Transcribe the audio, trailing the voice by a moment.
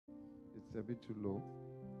It's a bit too low.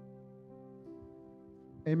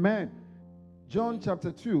 Amen. John chapter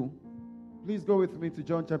 2. Please go with me to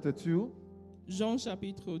John chapter 2. Jean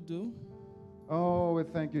chapitre 2. Oh, we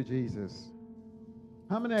thank you, Jesus.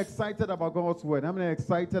 How many are excited about God's word? How many are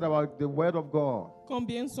excited about the word of God?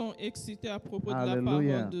 Combien sont excités à propos de la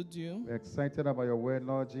Hallelujah. parole de Dieu? We're excited about your word,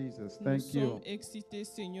 Lord Jesus. Nous Thank sommes you. excités,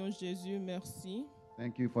 Seigneur Jésus, merci.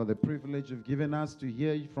 Thank you for the privilege you've given us to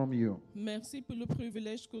hear from you. Merci pour le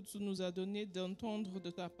privilège que tu nous as donné d'entendre de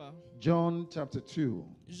ta part. John chapter 2.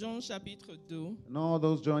 Jean chapitre 2. And all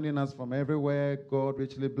those joining us from everywhere, God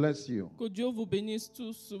richly bless you. Que Dieu vous bénisse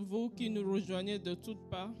tous, vous qui nous rejoignez de toutes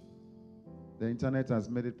parts. The internet has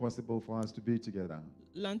made it possible for us to be together.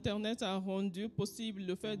 L'Internet a rendu possible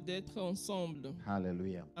le fait d'être ensemble.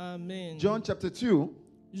 Hallelujah. Amen. John chapter 2,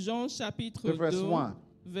 Jean chapitre the verse 2, 1.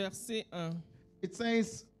 verset 1. It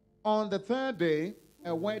says, on the third day,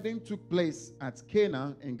 a wedding took place at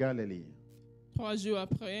Cana in Galilee. 3 jours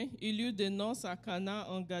après, il y eut des noces à Cana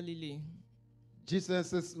en Galilée.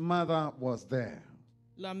 Jesus' mother was there.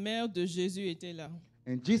 La mère de Jésus était là.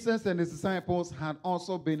 And Jesus and his disciples had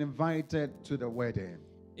also been invited to the wedding.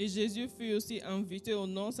 Et Jésus fut aussi invité aux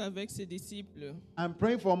noces avec ses disciples. I'm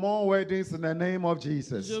praying for more weddings in the name of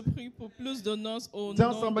Jesus. Je prie pour plus de noces au Tell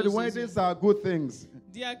nom somebody de weddings Jésus. are good things.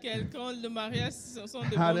 Dis à quelqu'un, le mariage, ce sont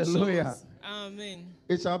de Hallelujah. bonnes choses. Amen.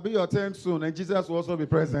 It shall be your turn soon, and Jesus will also be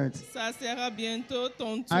present. Ça sera bientôt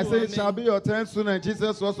ton tour. I say it Amen. shall be your turn soon, and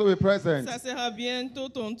Jesus will also be present. Ça sera bientôt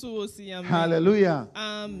ton tour aussi. Amen. Hallelujah.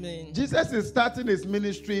 Amen. Jesus is starting his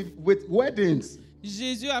ministry with weddings.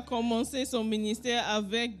 Jésus a commencé son ministère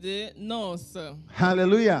avec des noces.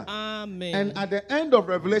 Hallelujah. Amen. And at the end of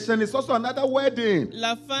Revelation, it's also another wedding.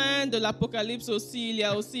 La fin de l'Apocalypse aussi, il y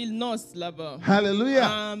a aussi une noce là-bas. Hallelujah.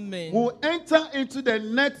 Amen. We'll enter into the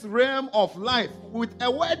next realm of life with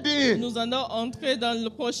a wedding. Nous allons entrer dans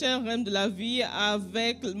le prochain règne de la vie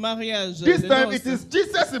avec le mariage. This les time noces. it is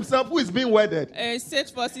Jesus himself who is being wedded. Et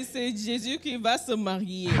cette fois-ci, c'est Jésus qui va se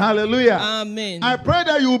marier. Hallelujah. Amen. I pray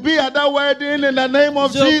that you will be at that wedding in the name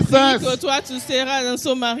of Je prie que Jesus. toi, tu seras dans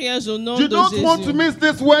ce mariage au nom You de don't want to Jésus. miss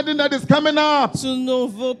this wedding that is coming up. Tu ne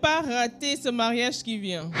veux pas rater ce mariage qui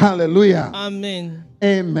vient. Hallelujah. Amen.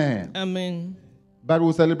 Amen. Amen. But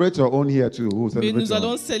we'll celebrate your own here too. We'll Mais celebrate nous your own.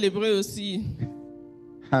 allons célébrer aussi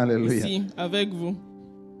Hallelujah. ici avec vous.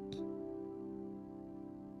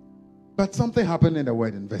 But something happened in the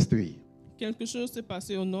wedding, verse 3. Quelque chose s'est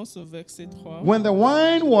passé au noces, verset 3. When the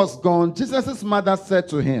wine was gone, Jesus' mother said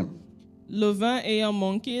to him, Le vin ayant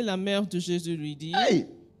manqué, la mère de Jésus lui dit, hey,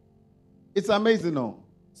 it's amazing, no?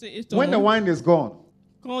 c'est When the étonnant, wine is gone,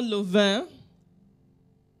 quand le vin,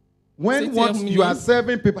 when C'est what terminé. you are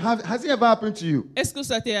serving people, has it ever happened to you? est-ce que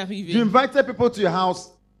ça t'est arrivé? You invited people to your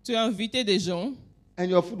house Tu as invité des gens and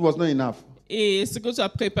your food was not enough. et ce que tu as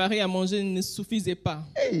préparé à manger ne suffisait pas.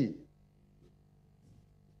 Hey,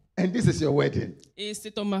 and this is your wedding. Et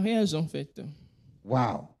c'est ton mariage en fait.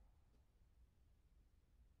 Wow.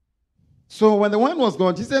 So when the wine was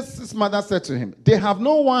gone, Jesus' mother said to him, they have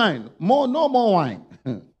no wine, no more wine.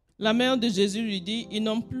 La mère de Jésus lui dit, ils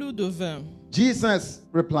n'ont plus de vin. Jesus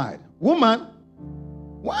replied, woman,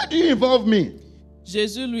 why do you involve me?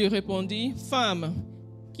 Jésus lui répondit, femme,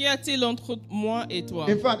 qu'y a-t-il entre moi et toi?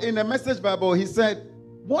 In fact, in the Message Bible, he said,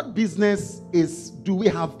 what business do we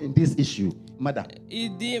have in this issue, mother?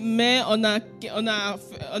 Il dit, mais on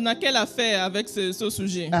a quelle affaire avec ce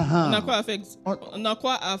sujet? Uh-huh. On a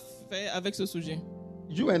quoi à faire avec ce sujet?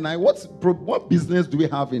 You and I, what business do we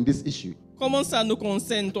have in this issue? Comment ça nous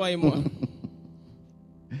concerne, toi et moi?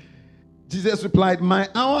 Jesus replied, my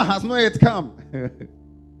hour has not yet come.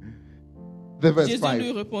 The verse Jésus 5.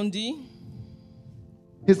 lui répondit,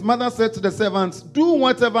 His mother said to the servants, do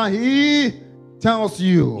whatever he tells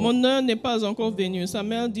you. mon heure n'est pas encore venue. Sa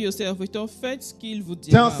mère dit au serviteur, faites ce qu'il vous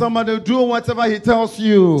dira. Tell somebody, do whatever he tells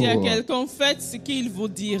you. Dis à quelqu'un, faites ce qu'il vous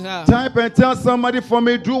dira. Type and tell somebody for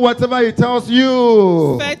me, do whatever he tells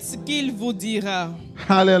you. Faites ce qu'il vous dira.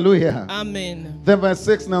 Hallelujah. Amen. Then verse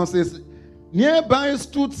 6 now says, nearby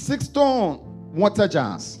stood 6 stone water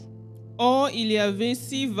jars, Or, il y avait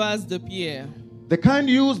 6 vases de pierre, the kind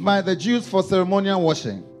used by the Jews for ceremonial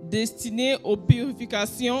washing, destinés aux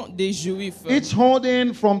purifications des Juifs, each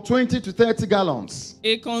holding from 20 to 30 gallons.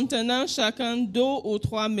 et contenant chacun 2 ou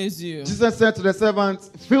 3 mesures. Jesus said to the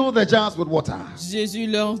servants, fill the jars with water. Jésus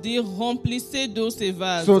leur dit, remplissez d'eau ces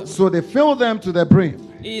vases. So they filled them to the brim.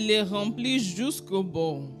 Et il les remplit jusqu'au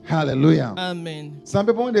bord. Hallelujah. Amen. Some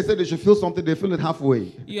people, when they say they should fill something, they fill it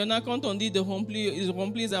halfway. Il y en a quand on dit de remplir, ils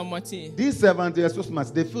remplissent à moitié. These servants, they are so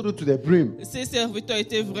smart. They filled it to the brim. Ces serviteurs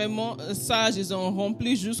étaient vraiment sages, ils ont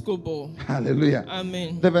rempli jusqu'au bord. Hallelujah.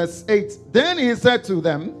 Amen. The verse 8. Then he said to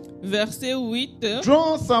them, Verset 8.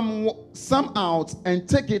 Draw some out and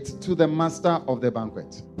take it to the master of the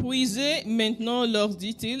banquet. Puisez maintenant, leur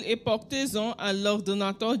dit-il, et portez-en à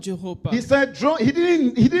l'ordonnateur du repas. He said, draw. He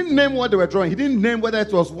didn't name what they were drawing. He didn't name whether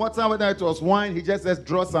it was water, whether it was wine. He just says,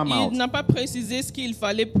 draw some out. Il n'a pas précisé ce qu'il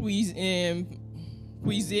fallait puiser.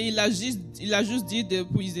 Il a juste dit de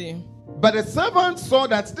puiser. But the servant saw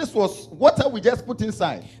that this was water we just put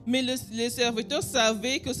inside. Mais les serviteurs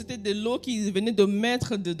savaient que c'était de l'eau qu'ils venaient de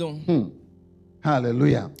mettre dedans.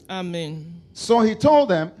 Hallelujah. Amen. So he told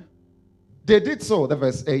them, they did so. The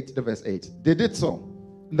verse 8. They did so.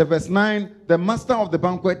 In the verse 9, the master of the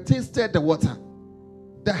banquet tasted the water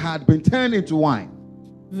that had been turned into wine.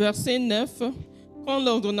 Verset 9. Quand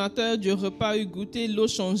l'ordonnateur du repas eut goûté l'eau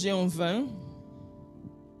changée en vin,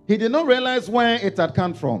 He did not realize where it had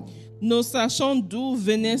come from. ne sachant d'où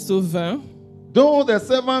venait ce vin, Though the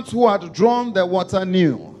servants who had drawn the water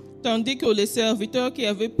knew. tandis que les serviteurs qui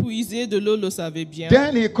avaient puisé de l'eau le savaient bien.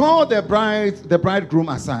 Then he called the bridegroom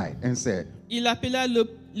aside and said, Il appela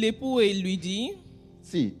l'époux et lui dit,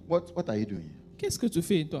 see, what are you doing? qu'est-ce que tu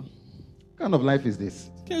fais, toi? What kind of life is this?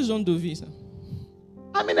 Quel genre de vie, ça?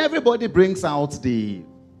 I mean, everybody brings out the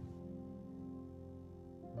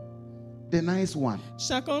nice one.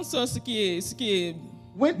 Chacun sort ce qui est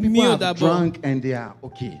When people mieux are d'abord. drunk and they are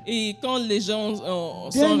okay, Et quand les gens sont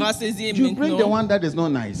then rassasiés you bring the maintenant, one that is not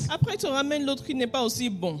nice. après tu ramènes l'autre qui n'est pas aussi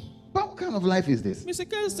bon. But what kind of life is this? Mais c'est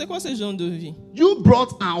quoi ce genre de vie? You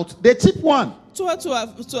brought out the cheap one. Toi, tu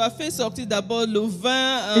as fait sortir d'abord le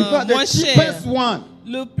vin In fact, moins the cher, cheapest one.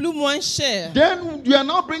 le plus moins cher. Then you are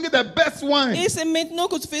now bringing the best one. Et c'est maintenant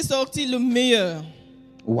que tu fais sortir le meilleur.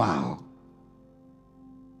 Wow.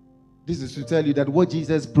 This is to tell you that what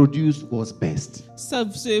Jesus produced was best. Ça,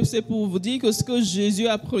 c'est pour vous dire que ce que Jésus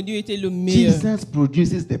a produit était le meilleur. Jesus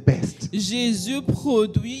produces the best. Jésus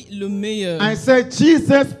produit le meilleur. I said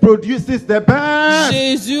Jesus produces the best.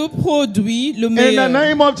 Jésus produit le In the meilleur.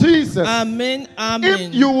 name of Jesus. Amen, amen.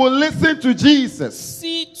 If you will listen to Jesus,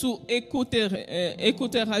 Si tu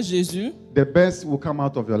écouteras Jésus, the best will come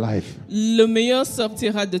out of your life. le meilleur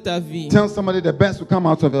sortira de ta vie. Tell somebody the best will come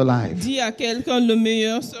out of your life. Dis à quelqu'un, le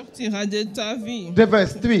meilleur sortira de ta vie. The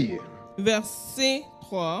verse 3. Verset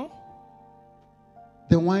 3.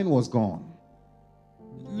 The wine was gone.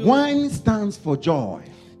 Wine stands for joy.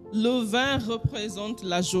 Le vin représente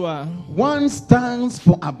la joie. Wine stands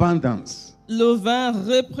for abundance. Le vin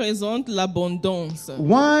représente l'abondance.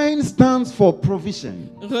 Wine stands for provision.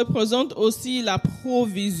 Représente aussi la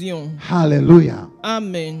provision. Hallelujah.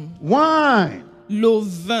 Amen. Wine. Le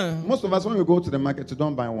vin. Most of us, when we go to the market, you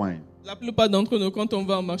don't buy wine. La plupart d'entre nous, quand on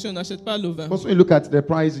va au marché, on n'achète pas le vin. Because when you look at the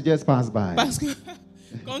price, you just pass by. Parce que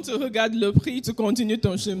quand tu regardes le prix, tu continues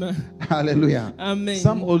ton chemin. Hallelujah. Amen.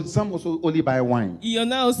 Some also only buy wine. Il y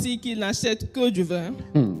en a aussi qui n'achètent que du vin.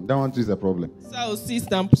 That one too is a problem. Ça aussi,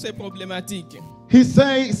 c'est problématique. He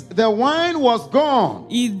says the wine was gone.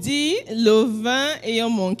 Il dit, le vin ayant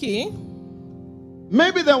manqué,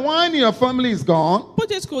 Maybe the wine in your family is gone.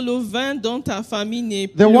 peut-être que le vin dans ta famille n'est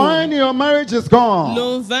plus. The wine in your marriage is gone.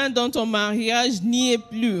 Le vin dans ton mariage n'y est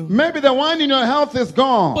plus. Maybe the wine in your health is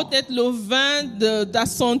gone. Peut-être le vin de ta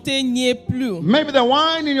santé n'y est plus. Maybe the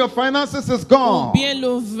wine in your finances is Ou gone. bien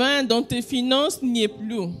le vin dans tes finances n'y est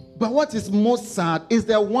plus. But what is most sad is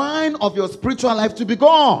the wine of your spiritual life to be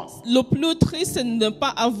gone. Le plus triste, c'est de ne pas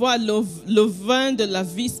avoir le vin de la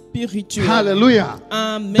vie spirituelle. Hallelujah.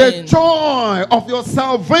 Amen. The joy of your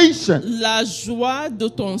salvation. La joie de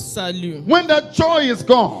ton salut. When that joy is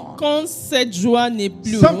gone, Quand cette joie n'est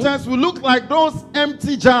plus, sometimes we look like those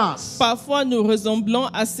empty jars. parfois nous ressemblons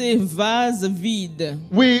à ces vases vides.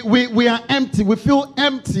 We are empty. We feel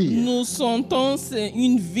empty. Nous sentons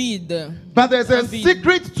une vide. But there's a Vide.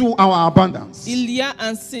 secret to our abundance. Il y a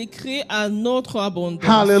un secret à notre abondance.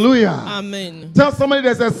 Hallelujah. Amen. Tell somebody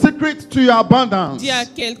there's a secret to your abundance. Dis à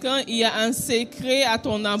quelqu'un, il y a un secret à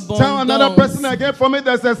ton abondance. Tell another person again for me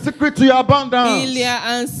there's a secret to your abundance. Il y a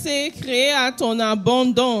un secret à ton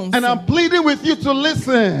abondance. And I'm pleading with you to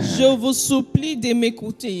listen. Je vous supplie de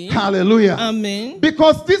m'écouter. Hallelujah. Amen.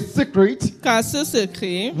 Because this secret Car ce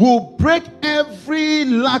secret will break every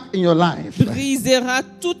lack in your life, brisera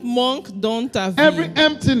tout manque dans ta vie. every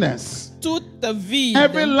emptiness, Toute vide.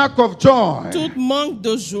 every lack of joy. Tout manque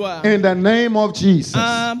de joie. In the name of Jesus.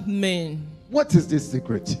 Amen. What is this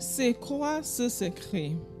secret? C'est quoi ce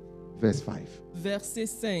secret? Verse 5. Verset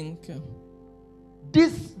 5.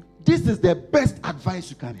 This is the best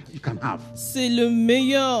advice you can have. C'est le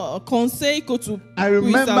meilleur conseil que tu I puisses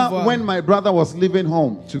remember avoir. when my brother was leaving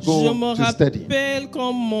home to Je go me to study. rappelle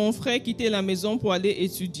quand mon frère quittait la maison pour aller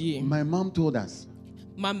étudier. My mom told us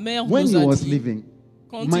Ma mère when nous he a was dit, leaving,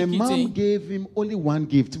 My mom quantité. gave him only one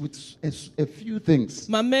gift with a few things.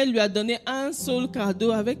 Ma mère lui a donné un seul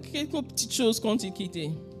cadeau avec quelques petites choses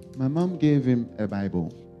quantité. My mom gave him a Bible.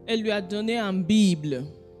 Elle lui a donné une Bible.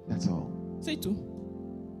 That's all. C'est tout.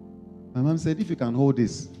 My mom said, if you can hold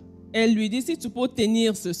this Elle lui dit si tu peux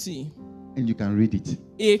tenir ceci and you can read it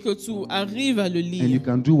et que tu arrives à le and you lire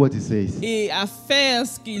can do what it says, et à faire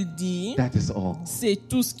ce qu'il dit, that is all. c'est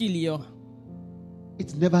tout ce qu'il y aura.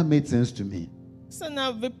 It never made sense to me. Ça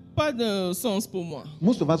n'avait pas de sens pour moi.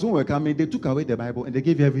 Most of us, when we were coming, they took away the Bible and they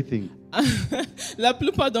gave you everything. La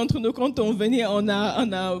plupart d'entre nous, quand on venait, on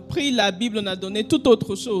a pris la Bible, on a donné toute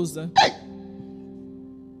autre chose.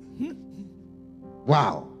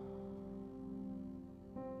 Wow.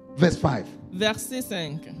 Verse 5. Verset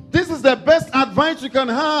 5. This is the best advice you can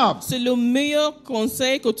have. C'est le meilleur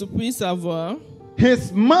conseil que tu puisses avoir.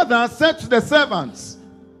 His mother said to the servants,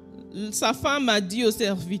 Sa femme a dit au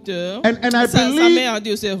serviteur, and I sa believe, mère a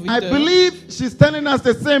dit au I serviteur, believe she's telling us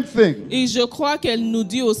the same thing. et je crois qu'elle nous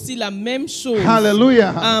dit aussi la même chose.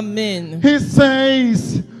 Hallelujah. Amen. He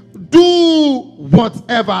says, do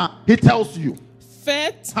whatever he tells you.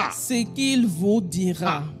 Faites Ah. ce qu'il vous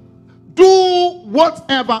dira. Do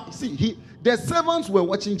whatever. See, the servants were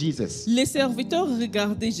watching Jesus. Les serviteurs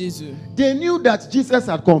regardaient Jésus. They knew that Jesus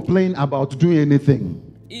had complained about doing anything.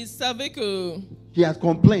 Ils savaient que He had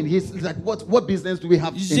complained. He's like, what business do we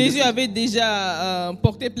have in Jésus this? avait déjà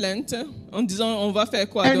porté plainte en disant on va faire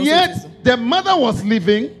quoi dans And cette yet, maison. the mother was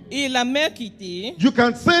leaving. Et la mère quittait. You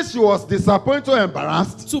can say she was disappointed or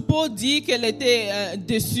embarrassed. Tu peux dire qu'elle était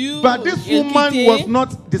déçue. But this elle woman quittait. was not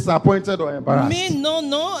disappointed or Mais embarrassed. non,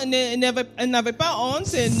 elle n'avait pas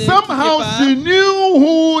honte. Elle ne Somehow quittait pas. she knew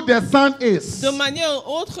who the son is. De manière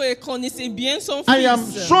ou autre, elle connaissait bien son I am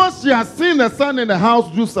fils. sure she has seen the son in the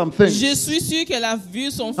house do something. Je suis sûre qu'elle a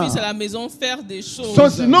vu son fils Ah. à la maison faire des choses. So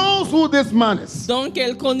she knows who this man is. Donc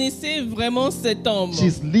elle connaissait vraiment cet homme.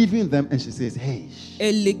 She's leaving them and she says, hey,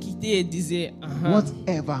 Elle les quittait et disait,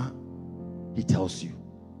 whatever he tells you,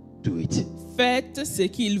 do it. faites ce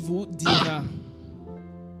qu'il vous dira.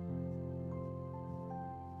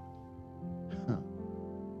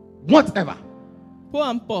 Whatever. Peu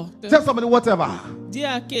importe. Tell somebody whatever. Dis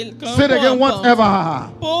à quelqu'un, Say it peu again, importe. whatever.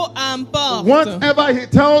 Peu importe. Whatever he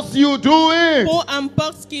tells you, do it. Peu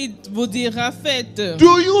importe ce qu'il vous dira, faites.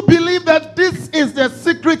 Do you believe that this is the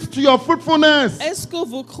secret to your fruitfulness? Est-ce que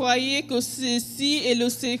vous croyez que ceci est le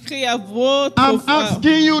secret à votre I'm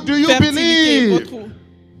asking you, do you fertilité, believe?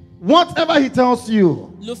 Whatever he tells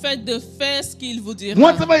you, le fait de faire ce qu'il vous dira.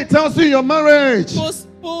 whatever he tells you in your marriage,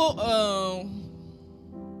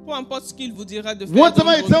 Peu importe ce qu'il vous dira de faire whatever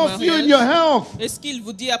dans he votre tells you in your mariage, health, est-ce qu'il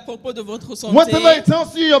vous dit à propos de votre santé, whatever he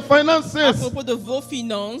tells you in your à finances, propos de vos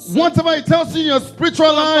finances, whatever he tells you in your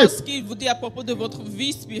spiritual peu importe life, ce qu'il vous dit à propos de votre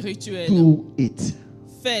vie spirituelle, do it.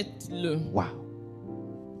 faites-le. Wow.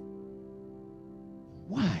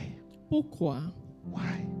 Why? Pourquoi?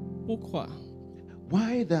 Why? Pourquoi?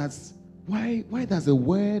 Why does the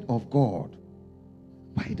word of God,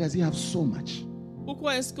 why does he have so much?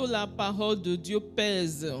 Pourquoi est-ce que la parole de Dieu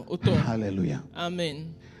pèse autant? Hallelujah.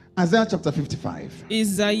 Amen. Isaiah chapter 55.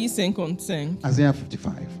 Isaïe 55. Isaiah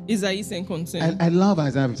 55. Isaïe 55. I love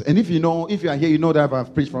Isaiah 55. And if you are here, you know that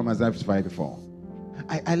I've preached from Isaiah 55 before.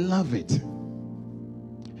 I love it.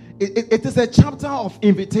 It is a chapter of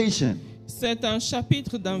invitation. C'est un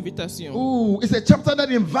chapitre d'invitation. Ooh, it's a chapter that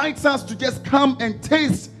invites us to just come and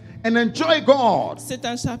taste and enjoy God. C'est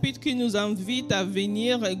un chapitre qui nous invite à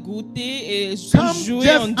venir goûter et Come jouer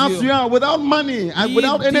just en as Dieu. you are, without money and Il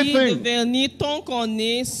without dit de anything. venir tant qu'on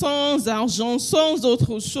est, sans argent, sans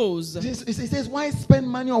autre chose. It says, why spend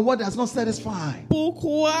money on what does not satisfy?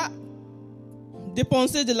 Pourquoi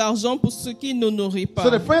dépenser de l'argent pour ce qui ne nourrit pas? So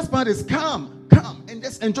the first part is come and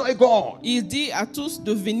just enjoy God. Il dit à tous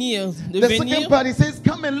de venir. The second part, he says,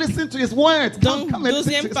 come and listen to his word. Donc, Come and listen to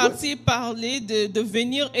deuxième his word. partie, parler de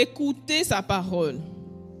venir écouter sa parole.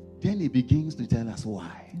 Then he begins to tell us why.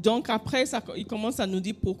 Donc après, il commence à nous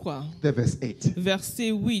dire pourquoi. The verse 8.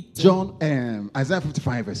 Verset 8. Isaiah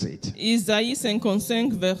 55 verse 8. Isaïe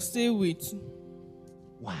 55, verset 8.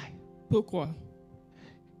 Why? Pourquoi?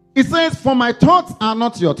 It says, for my thoughts are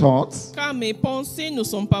not your thoughts, Car mes pensées ne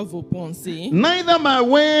sont pas vos pensées, neither my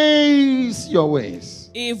ways your ways.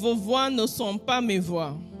 et vos voix ne sont pas mes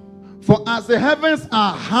voix. For as the heavens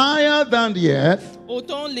are higher than the earth,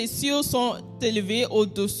 Autant les cieux sont élevés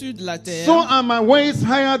au-dessus de la terre, so are my ways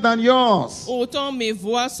higher than yours. autant mes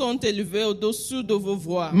voix sont élevées au-dessus de vos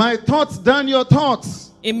voix. My thoughts than your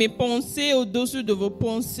thoughts. Et mes pensées au-dessus de vos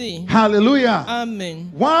pensées. Hallelujah.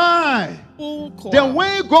 Amen. Why? Pourquoi? The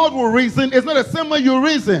way God will reason is not the same way you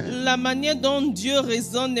reason. La manière dont Dieu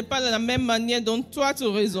raisonne n'est pas la même manière dont toi tu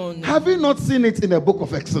raisonnes. Have you not seen it in the book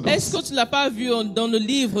of Est-ce Exodus? que tu l'as pas vu dans le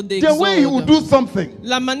livre The way he will d'Exode? do something.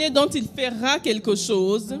 La manière dont il fera quelque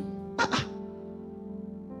chose.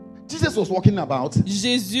 Jesus was walking about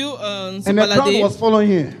Jésus se and the crowd baladait was following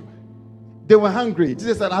him. They were hungry.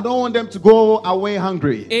 Jesus said, I don't want them to go away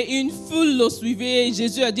hungry. et une foule le suivait. Et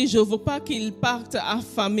Jésus a dit, je ne veux pas qu'ils partent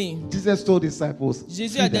affamés. Jesus told his disciples,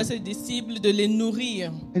 Jésus "Feed a dit à them." ses disciples de les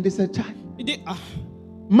nourrir. And they said, Child, Il dit, ah,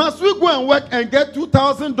 must we go and work and get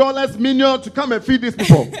 $2,000 million to come and feed these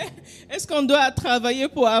people? est-ce qu'on doit travailler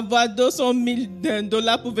pour avoir 200 000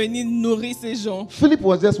 dollars pour venir nourrir ces gens? Philip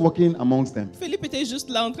was just walking amongst them. Philippe était juste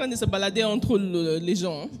là en train de se balader entre les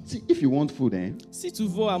gens. See, if you want food, Si tu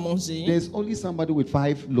veux à manger, there's only somebody with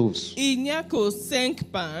 5 loaves il n'y a que 5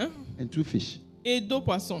 pains and 2 fish. et 2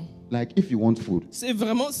 poissons. Like if you want food. C'est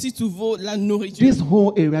vraiment si tu veux la nourriture. This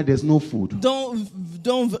whole area, there's no food.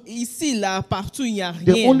 Donc ici, là, partout, il n'y a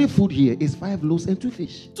The rien. only food here is 5 loaves and 2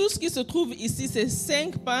 fish. Tout ce qui se trouve ici, c'est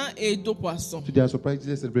 5 pains et 2 poissons. To their surprise,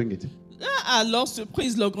 Jesus said, bring it. Là, alors,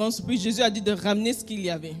 surprise, le grand surprise, Jésus a dit de ramener ce qu'il y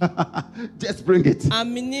avait. Just bring it.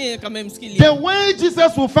 Amener quand même ce qu'il y The a. way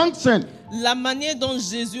Jesus will function La manière dont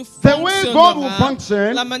Jésus The way God will fonctionnera,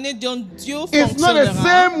 function la manière dont Dieu is not the fonctionnera,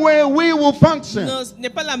 same way we will function. ce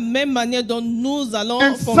n'est pas la même manière dont nous allons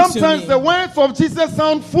And fonctionner. sometimes the words of Jesus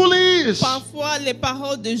sound foolish. Parfois, les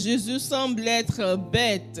paroles de Jésus semblent être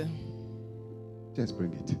bêtes. Just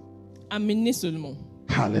bring it. Amenez seulement.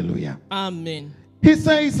 Hallelujah. Amen. He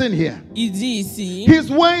says in here, Il dit ici,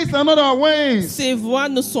 his ways are not our ways. ses voix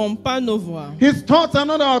ne sont pas nos voix. His thoughts are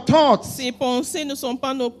not our thoughts. Ses pensées ne sont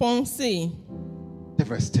pas nos pensées. The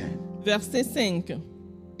verse 10. Verset 5.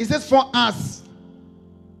 It says, for us,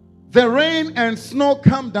 the rain and snow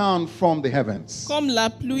come down from the heavens Comme la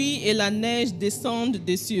pluie et la neige descendent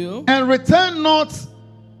des cieux and return not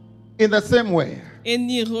in the same way. et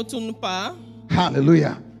n'y retournent pas,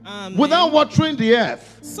 Hallelujah. Amen, Without watering the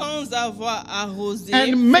earth sans avoir arrosé,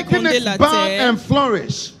 and making fécondé it la bud terre and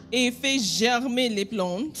flourish, et fait germer les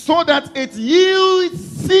plantes, so that it yields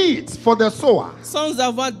seeds for the sower sans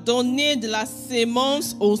avoir donné de la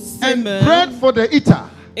sémence au and semeur bread for the eater.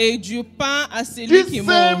 et du pain à celui This qui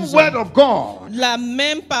same mange. word of God, La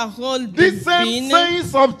même parole this same divine,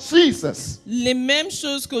 sayings of Jesus, les mêmes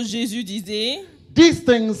choses que Jésus disait, these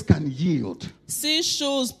things can yield. ces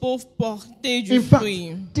choses peuvent porter du In fact,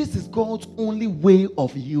 fruit. this is God's only way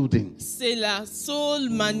of yielding. C'est la seule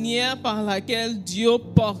manière par laquelle Dieu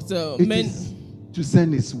porte. It Mais is to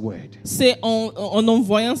send His word. c'est en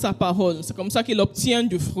envoyant sa parole. C'est comme ça qu'il obtient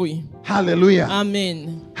du fruit. Hallelujah.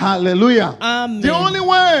 Amen. Hallelujah. Amen.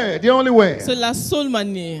 The only way C'est la seule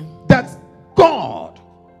manière that God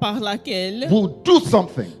par laquelle will do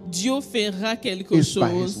something Dieu fera quelque is by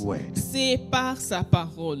His chose. word. C'est par sa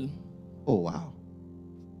parole. Oh, wow.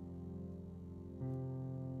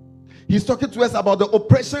 He's talking to us about the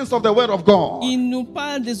operations of the word of God Il nous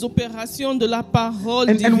parle des opérations de la parole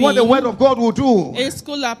and what the word divine. of God will do. Est-ce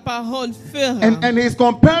que la parole fera? And he's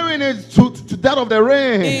comparing it to that of the Et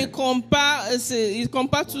rain. il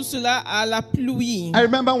compare tout cela à la pluie. I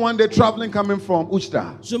remember one day traveling coming from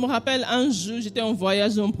Ujda. Je me rappelle un jour, j'étais en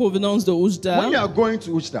voyage en provenance de Oujda. When you are going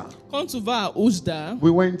to Ujda, Quand tu vas à Oujda, we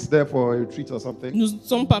went there for a retreat or something, nous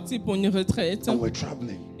sommes partis pour une retraite and we're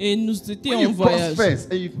traveling. et nous étions When en you cross voyage.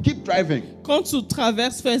 first and you keep driving, Quand tu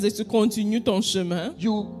traverses Fès et tu continues ton chemin,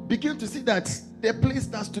 you begin to see that the place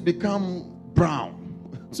starts to become brown.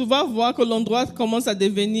 tu vas voir que l'endroit commence à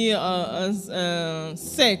devenir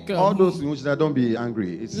sec. All those in Ujda, don't be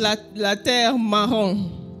angry. La terre marron.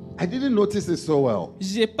 I didn't notice it so well.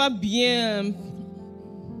 J'ai pas bien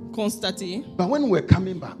constaté. But when we're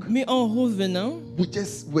coming back, Mais en revenant,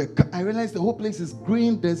 I realized the whole place is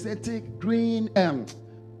green, desertic, green,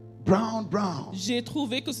 brown. j'ai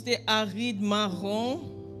trouvé que c'était aride, marron.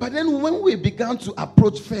 But then when we began to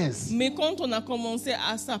approach Fez, Mais quand on a commencé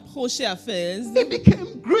à s'approcher à Fès, it became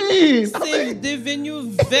green. c'est devenu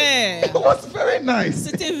vert. It was very nice.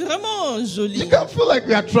 C'était vraiment joli. You can feel like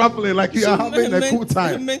you are traveling, like you are having a cool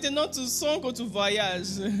time. Maintenant, tu sens que tu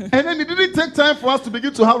voyages. And then it didn't take time for us to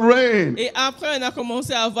begin to have rain. Et après, on a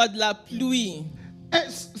commencé à avoir de la pluie. And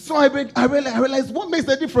So I realized what makes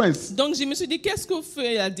the difference. Donc je me suis dit, qu'est-ce que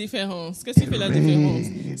fait la différence? Qu'est-ce qui fait la différence?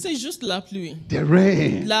 C'est juste la pluie. The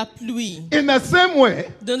rain. La pluie. In the same way,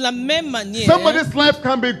 De la même manière, somebody's life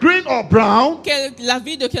can be green or brown la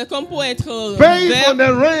vie de quelqu'un peut être based on vert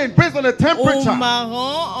the rain, based on the ou temperature,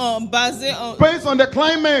 marron, basé based on the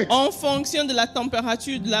climate. en fonction de la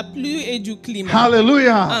température, de la pluie et du climat.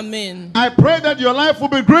 Hallelujah. Amen. I pray that your life will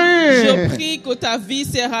be Je green. prie que ta vie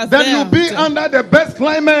sera That you'll be verte. under the best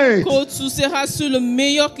climate. Que tu seras sur le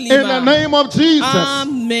meilleur In the climat. name of Jesus.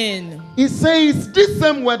 Amen. It says this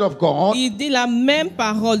same word of God. Il dit la même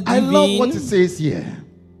parole I love what it divine. says here.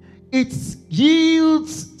 It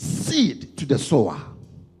yields seed to the sower.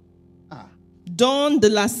 Donne de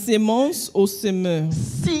la sémence au semeur.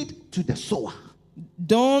 Seed to the sower.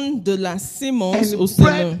 Donne de la sémence au And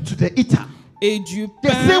semeur. bread to the eater. Et du The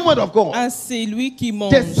same word pain of God. à celui qui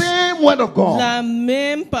mange. The same word of God. La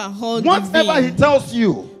même parole Whatever he divine. tells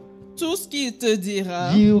you Tout ce qu'il te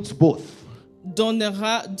dira yields both.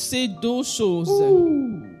 donnera ces deux choses.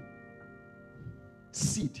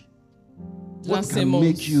 Seed. La What can sémence.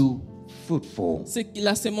 make you fruitful? C'est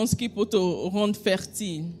la sémence qui peut te rendre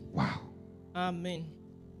fertile. Wow. Amen.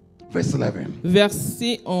 Verse 11.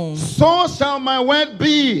 Verset 11. So shall my word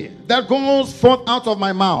be that goes forth out of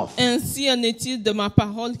my mouth. Ainsi en est-il de ma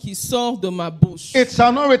parole qui sort de ma bouche. It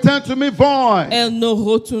shall not return to me void. Elle ne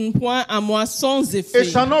retourne point à moi sans It effet,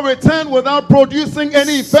 shall not return without producing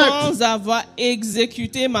any effect. sans avoir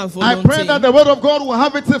exécuté ma I volonté. pray that the word of God will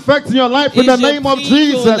have its effect in your life Et in the je name of prie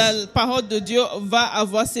que Jesus. la parole de Dieu va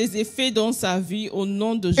avoir ses effets dans sa vie au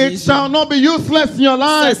nom de It Jésus. shall not be useless in your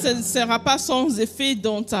Ça life, ne sera pas sans effet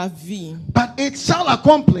dans ta vie, but it shall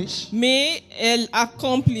accomplish mais elle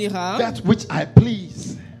accomplira that which I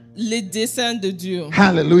please. les desseins de Dieu.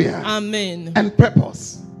 Hallelujah. Amen. And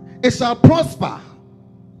purpose. It shall prosper.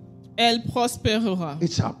 Elle prospérera.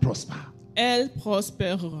 It shall prosper. Elle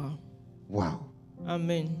prospérera. Wow.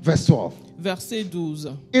 Amen. Verse 12. Verset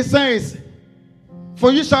 12. It says,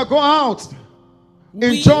 for you shall go out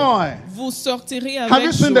in Oui, joy. vous sortirez avec Have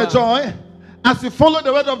you seen the joie. joy? As you follow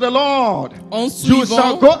the word of the Lord, En you shall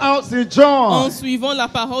suivant, go out in en joy. suivant la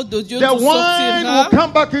parole de Dieu, The tu wine will sortiras,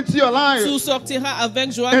 come back into your life. tu sortiras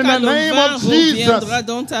avec joie, In car the le name vin of Jesus. reviendra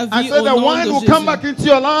dans ta I vie said au the nom wine de will come back Jésus. into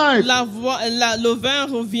your life. Le vin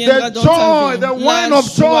reviendra The dans ta joy, vie. the wine La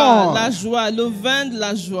of joie, joy. la joie, le vin de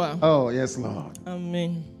la joie. Oh, yes, Lord.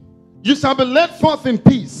 Amen. You shall be led forth in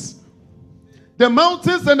peace. The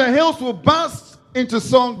mountains and the hills will burst into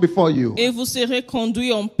song before you. Et vous serez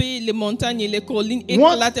conduits en paix, les montagnes et les collines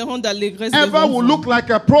éclateront d'allégresse Whatever devant will vous. look like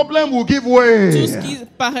a problem will give Tout way. ce qui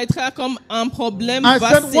paraîtra comme un problème I va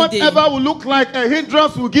said céder. whatever will look like a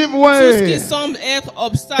hindrance will give Tout ce qui way. semble être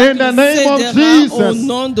obstacle In the name of cédera au Jesus.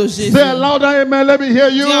 nom de Jésus. Say a louder amen. Let me hear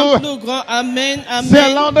Dis un you. plus grand Amen, Say a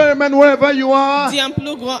Amen. louder amen wherever you are. Dis un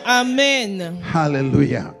plus grand Amen.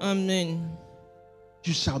 Hallelujah. Amen.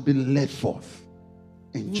 You shall be led forth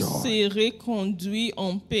in Vous joy. serez conduits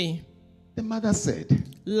en paix. The mother said,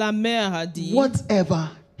 La mère a dit, whatever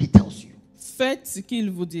he tells you, faites ce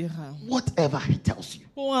qu'il vous dira. whatever he tells you,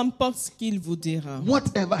 Peu importe ce qu'il vous dira.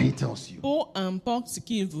 whatever he tells you. Peu importe ce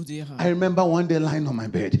qu'il vous dira. I remember one day lying on my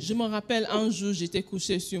bed Je me rappelle un jour, j'étais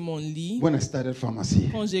couché sur mon lit when I started pharmacy.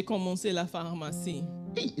 quand j'ai commencé la pharmacie.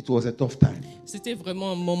 It was a tough time. C'était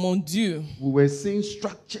vraiment un moment dur. We were seeing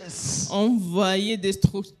structures. On voyait des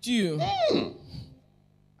structures.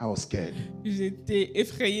 I was scared. J'étais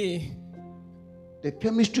effrayée. The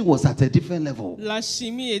chemistry was at a different level. La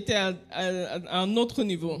chimie était à un autre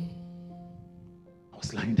niveau. I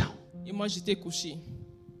was lying down Et moi, j'étais couchée.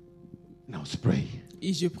 and I was praying.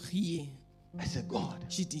 Et je priais. I said, God,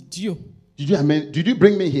 J'ai dit, Dieu, did you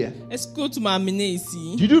bring me here? est-ce que tu m'as amené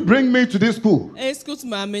ici? Did you bring me to this school? Est-ce que tu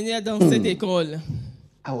m'as amené dans cette école?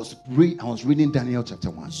 I was reading Daniel chapter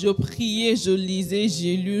 1. Je priais, je lisais,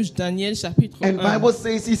 j'ai lu Daniel chapitre And 1. Bible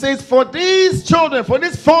says, he says, for these children, for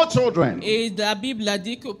these 4 children, Et la Bible a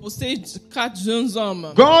dit que pour ces 4 jeunes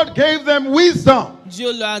hommes, God gave them wisdom,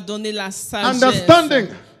 Dieu leur a donné la sagesse, understanding,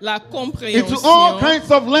 la into compréhension, all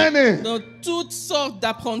kinds of learning. dans toutes sortes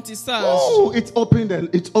d'apprentissages. Oh, it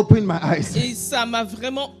opened my eyes. Et ça m'a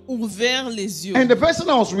vraiment ouvert les yeux. And the version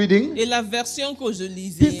I was reading, Et la version que je he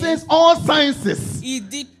lisais, says all sciences. il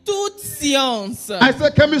dit toute science. I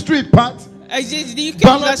said chemistry is part, Et j'ai dit que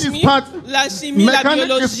biology is part, la chimie, la mechanics is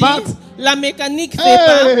biologie, part. la mécanique fait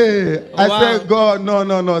pas. Hey, I Wow. said, God, no,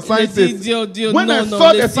 J'ai dit, sciences. Dieu, When non, I non,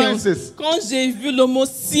 saw les the sciences. sciences, Quand j'ai vu le mot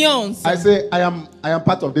science, I said, I am I am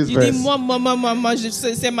part of this Il dit, verse. moi,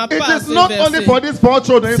 c'est ma It part. is ce not verset. only for these 4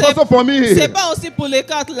 children, it's C'est- also for me. C'est pas aussi pour les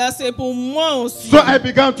 4 là, c'est pour moi aussi. So I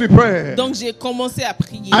began to pray. Donc j'ai commencé à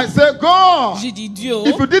prier. I said, God, J'ai dit, Dieu,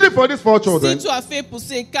 if you did it for these 4 si children, tu as fait pour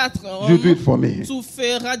ces 4 you do hommes, it for me. tu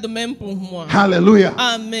feras de même pour moi. Hallelujah.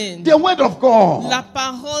 Amen. The word of God. La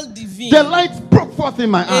parole divine. The light broke forth in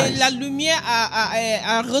my Et la eyes. lumière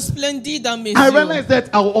a resplendi dans mes I yeux. realized that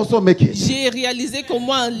I will also make it. J'ai réalisé que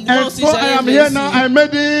moi And aussi so I am j'allais here now. I réussir.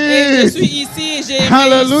 made Et je it. suis ici, j'ai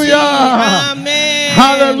Hallelujah. réussi. Amen.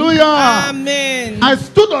 Hallelujah. Amen. I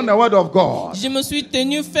stood on the word of God. Je me suis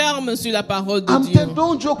tenu ferme sur la parole de I'm Dieu. telling,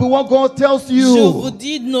 don't joke with what God tells Je vous you.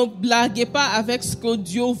 dis, ne blaguez pas avec ce que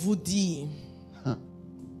Dieu vous dit.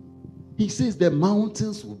 He says the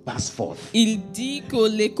mountains will burst forth. Il dit que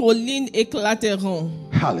les collines éclateront.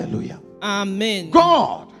 Hallelujah. Amen.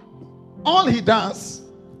 God, all he does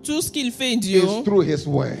Tout ce qu'il fait, Dieu, is through his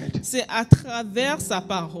word. c'est à travers sa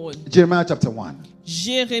parole. Jeremiah chapter 1.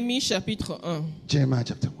 Jérémie chapitre 1. Jeremiah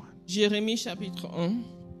chapter 1. Jérémie chapitre 1.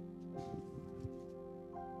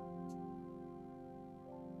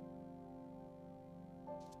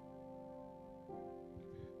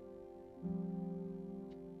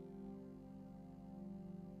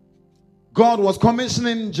 God was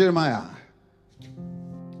commissioning Jeremiah.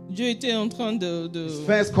 Dieu était en train de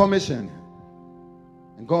First commission.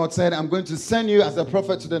 And God said, I'm going to send you as a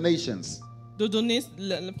prophet to the nations. donner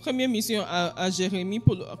la première mission à Jérémie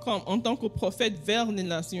en tant que prophète vers les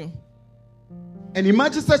nations. And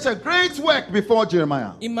imagine such a great work before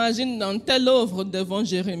Jeremiah. Imagine dans telle œuvre devant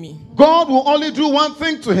Jérémie. God will only do one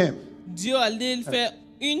thing to him. Dieu allait faire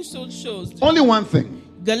une seule chose. Only one thing.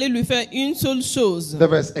 D'aller lui faire une seule chose. The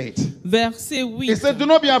verse 8. Verset He 8. said, do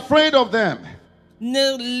not be afraid of them.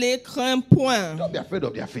 Ne les crains point. Don't be afraid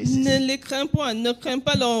of their faces. Ne les crains point. Ne crains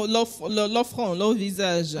pas leur front, leur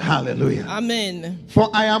visage. Hallelujah. Amen. For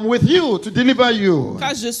I am with you to deliver you.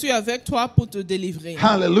 Car je suis avec toi pour te délivrer.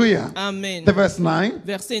 Hallelujah. Amen. The verse 9.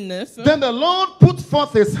 Verset 9. Then the Lord put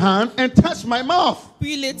forth his hand and touched my mouth.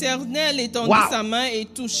 Puis l'Éternel étendit Wow. sa main et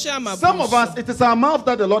toucha ma Some bouche. of us, it is our mouth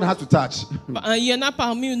that the Lord has to touch. Il y en a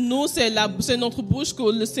parmi nous, c'est notre bouche que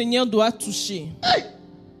le Seigneur doit toucher. Hey!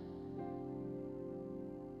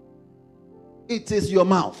 It is your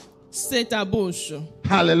mouth. C'est ta bouche.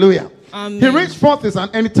 Hallelujah. Amen. He reached forth his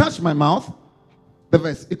hand and he touched my mouth. The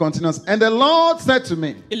verse, it continues. And the Lord said to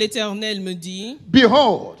me, Et l'Éternel me dit,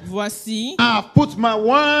 behold, voici, I have put my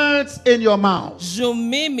words in your mouth. je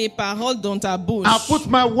mets mes paroles dans ta bouche. I have put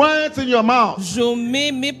my words in your mouth. Je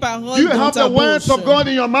mets mes paroles You dans have ta the words bouche. of God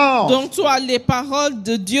in your mouth. Donc tu as les paroles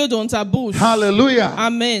de Dieu dans ta bouche. Hallelujah.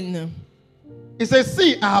 Amen. He says,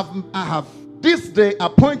 see, I have this day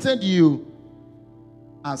appointed you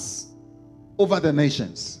as over the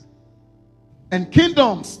nations and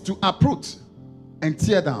kingdoms to uproot and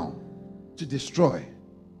tear down, to destroy,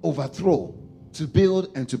 overthrow, to build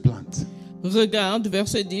and to plant. Regarde,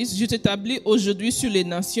 verset 10, je t'établis aujourd'hui sur les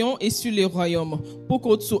nations et sur les royaumes, pour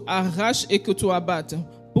que tu arraches et que tu abattes,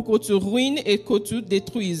 pour que tu ruines et que tu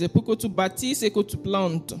détruises, pour que tu bâtisses et que tu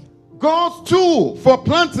plantes. God's tool for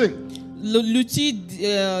planting, L'outil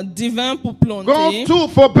divin pour planter, God's tool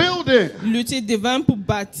for building, l'outil divin pour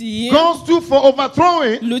bâtir, God's tool for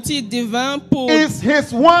overthrowing l'outil divin pour is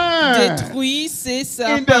His word détruire, c'est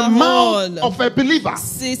sa in the mouth parole. of a believer.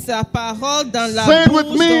 C'est sa parole dans la Say it with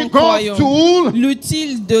bouche me, d'un God's croyant. tool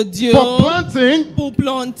L'outil de Dieu for planting, pour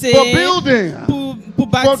planter, for building, pour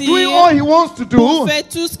for doing bâtir, all He wants to pour do. faire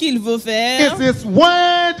tout ce qu'il veut It's faire. His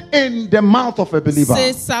word in the mouth of a believer.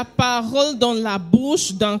 C'est sa parole dans la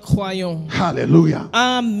bouche d'un croyant. Hallelujah.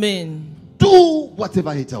 Amen. Do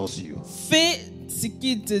whatever He tells you. Fais ce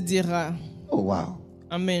qu'il te dira. Oh, wow.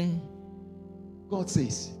 Amen. God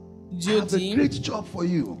says, I Dieu have a dit, great job for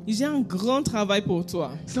you. j'ai un grand travail pour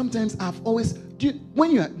toi. Sometimes I've always,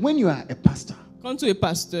 when you are a pastor Quand tu es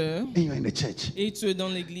pasteur and you're in the church, et tu es dans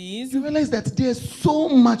l'église, you realize that there's so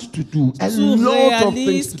much to do, a tu lot of things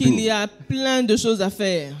réalises to qu'il y do. a plein de choses à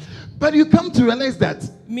faire. But you come to realize that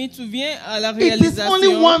Mais tu viens à la it is only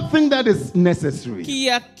réalisation one thing that is necessary. qu'il n'y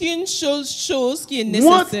a qu'une chose qui est One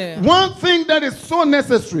nécessaire. thing that is so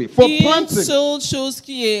necessary for Une planting. seule chose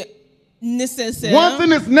qui est nécessaire. One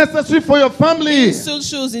thing is necessary for your family. Une seule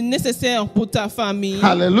chose est nécessaire pour ta famille.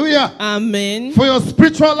 Hallelujah. Amen. For your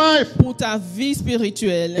spiritual life. Pour ta vie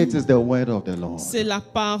spirituelle. It is the word of the Lord. C'est la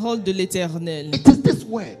parole de l'Éternel. It is this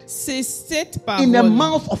word C'est cette in the parole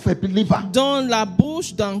mouth of a believer. dans la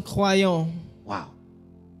bouche d'un croyant. Wow.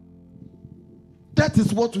 That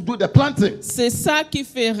is what to do the planting. C'est ça qui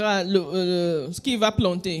fera ce qui va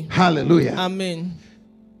planter. Hallelujah. Amen.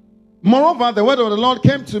 Moreover, the word of the Lord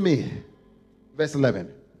came to me. Verse 11.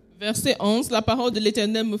 Verset 11, la parole de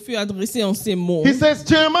l'Éternel me fut adressée en ces mots. He says,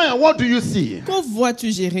 Jeremiah, what do you see? Que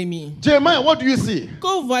vois-tu, Jérémie? Jeremiah, what do you see?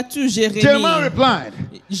 Que vois-tu, Jérémie? Jeremiah replied,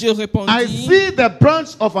 Je répondis, I see the branch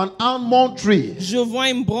of an almond tree. je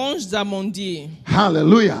vois une branche d'amandier.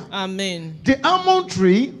 Hallelujah. Amen. The almond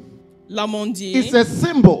tree L'amandier, is a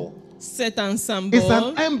symbol, c'est un it's an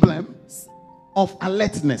symbole, emblem of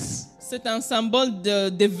alertness, c'est un symbole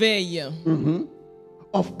d'éveil,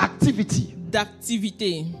 of activity.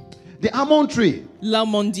 d'activité. The almond tree,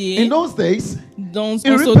 L'amandier, in those days, dans it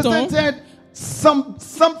en ce temps, represented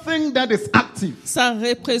something that is active, ça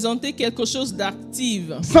représentait quelque chose d'actif.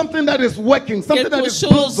 something that is working, something that is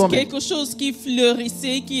blossoming. Quelque chose qui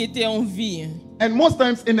fleurissait, qui était en vie. And most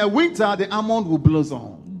times in the winter, the almond will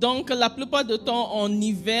blossom. Donc, la plupart du temps, en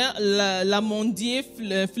hiver, l'amandier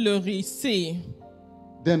fleurissait.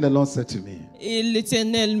 Then the Lord said to me, Et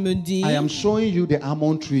l'Éternel me dit, I am showing you the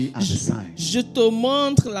almond tree as a sign. je te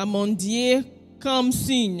montre l'amandier comme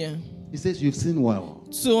signe. He says, you've seen well.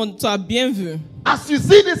 Tu as bien vu. As you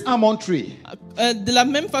see this almond tree, De la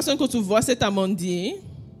même façon que tu vois cet amandier,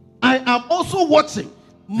 I am also watching.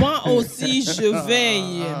 moi aussi, je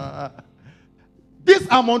veille. This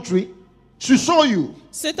almond tree should show you,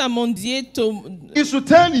 Cet amandier it should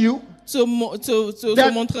tell you te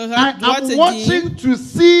that montrera, doit I te am dire, watching to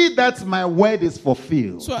see that my word is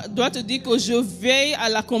fulfilled. doit te dire que je veille à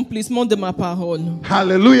l'accomplissement de ma parole.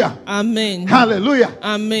 Hallelujah. Amen. Hallelujah.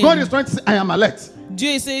 Amen. God is trying to say, I am alert. Dieu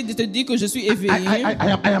essaie de te dire que je suis éveillé.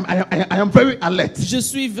 I am very alert. Je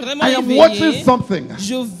suis vraiment I am watching éveillé. something.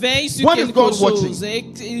 Je veille sur What is quelque God chose. watching? Et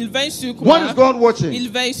il veille sur What quoi? is God watching? Il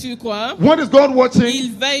veille sur quoi? What is God watching?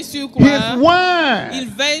 Il veille sur His quoi? word Il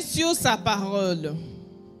veille sur sa parole.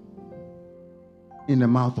 in the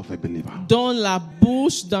mouth of a believer. Dans la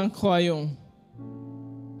bouche d'un croyant.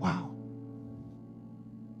 Wow.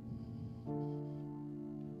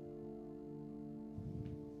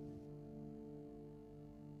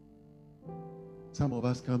 Some of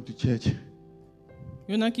us come to church,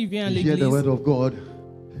 Il y en a qui viennent à you hear the l'église. word of God,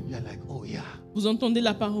 you're like, oh yeah. Vous entendez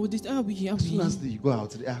la parole, vous dites, ah oui, ah As soon oui. as you go out,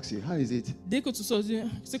 they ask you, how is it? Dès que tu sors,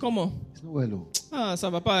 c'est comment? It's not well, oh. Ah, ça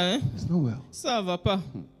va pas, hein? It's not well. Ça va pas.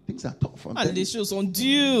 Things are tough. I'm Ah, telling les you. choses sont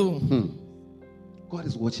dures. God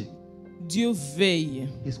is watching. Dieu veille.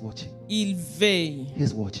 He's watching. Il veille.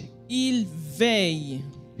 He's watching. Il veille.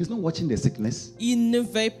 He's not watching the sickness. Il ne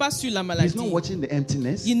veille pas sur la He's maladie. not watching the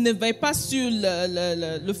emptiness. Il ne veille pas sur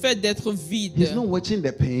le fait d'être vide. He's not watching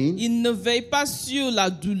the pain. Il ne veille pas sur la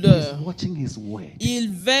He's douleur. watching his word. Il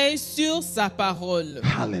veille sur sa parole.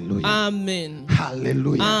 Hallelujah. Amen.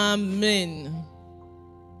 Hallelujah. Amen.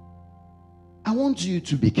 I want you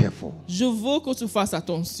to be careful Je veux que tu fasses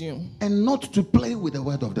attention. and not to play with the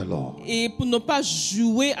word of the Lord. Et pour ne pas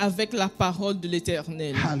jouer avec la parole de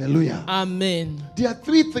l'Éternel. Hallelujah. Amen. There are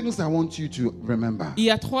three things I want you to remember. Il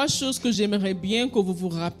y a trois choses que j'aimerais bien que vous vous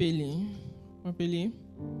rappeliez.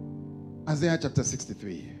 Isaiah chapter 63.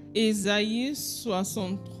 Ésaïe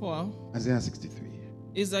 63. Isaiah 63.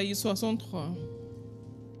 Ésaïe 63.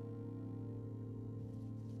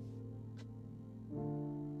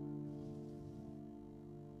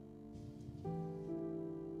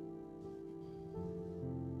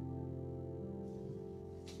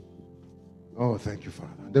 Oh, thank you, Father.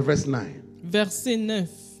 The verse 9. Verset 9.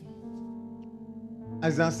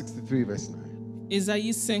 Isaiah 63, verse 9.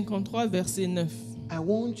 Ésaïe 53, verset 9. I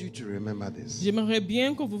want you to remember this. J'aimerais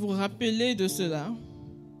bien que vous vous rappeliez de cela.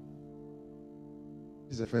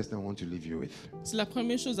 This is the first thing I want to leave you with. C'est la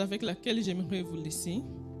première chose avec laquelle j'aimerais vous laisser.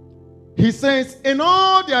 He says, in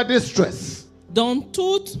all their distress. Dans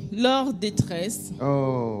toute leur détresse,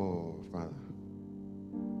 Oh, Father.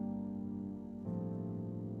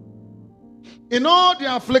 In all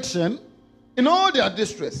their affliction, in all their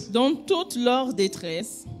distress, dans toute leur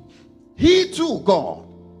détresse, he too, God,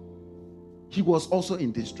 he was also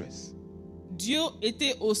in distress. Dieu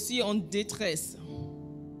était aussi en détresse.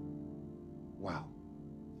 Wow.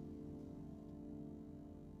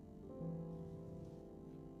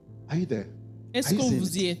 Are you there? Est-ce Are you que seeing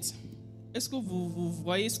vous it? y êtes? Est-ce que vous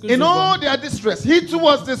voyez ce que je In all vois? their distress, he too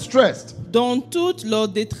was distressed. Dans toute leur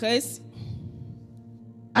détresse,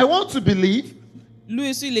 I want to believe lui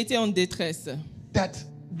aussi il était en détresse. that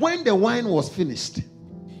when the wine was finished,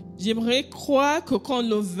 J'aimerais croire que quand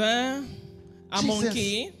le vin a Jesus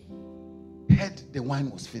manqué, heard the wine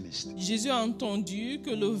was finished. Jésus a entendu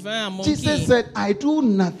que le vin a Jesus manqué. said, I do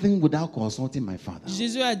nothing without consulting my Father.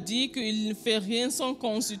 Jésus a dit qu'il ne fait rien sans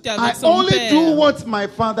consulter I avec son only do Père. what my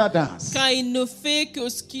Father does. Car il ne fait que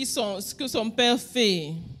ce que son Père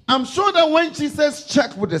fait. I'm sure that when Jesus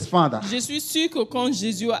checked with his father, Je suis sûr que quand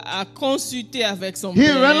Jésus a consulté avec son he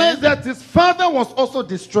père, realized that his father was also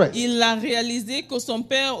distressed. il a réalisé que son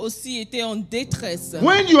père aussi était en détresse.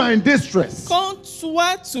 When you are in distress, Quand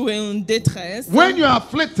toi tu es en détresse, when you are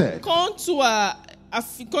afflicted, quand tu es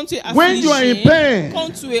when you are in affligé, pain,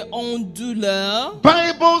 quand tu es en douleur,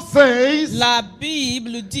 Bible says la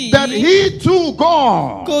Bible dit that he too,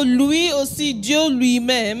 God, que lui aussi, Dieu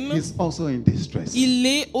lui-même, is also in distress. il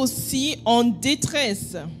est aussi en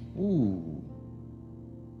détresse. Ooh.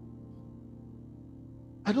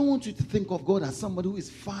 I don't want you to think of God as somebody who is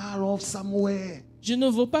far off somewhere. Je ne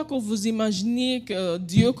veux pas que vous imaginiez que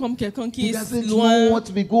Dieu comme quelqu'un qui He est doesn't know loin what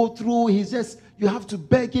we go through. He's just, you have to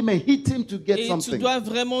beg him and hit him to get et tu something. dois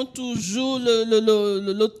vraiment toujours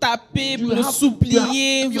le taper, You le have-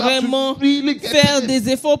 supplier, you have to vraiment really get faire him. des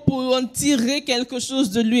efforts pour en tirer quelque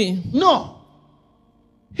chose de lui. No.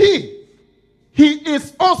 He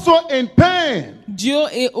is also in pain. Dieu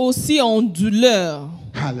est aussi en douleur.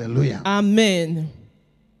 Hallelujah. Amen.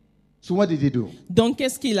 So what did he do? Donc,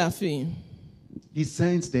 qu'est-ce qu'il a fait? He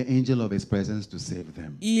sends the angel of his presence to save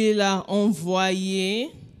them. Il a envoyé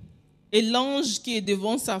et l'ange qui est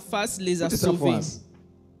devant sa face les a Put it up for sauvés. us.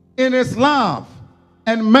 In his love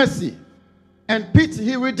and mercy and pity,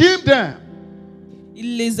 he redeemed them.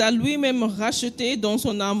 Il les a lui-même rachetés dans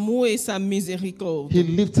son amour et sa miséricorde. He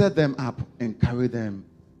lifted them up and carried them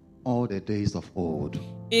all the days of old.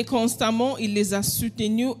 Et constamment, il les a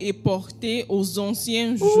soutenus et portés aux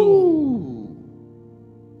anciens jours. Ooh.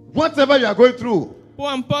 Whatever you are going through, Peu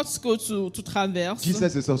importe ce que tu traverses,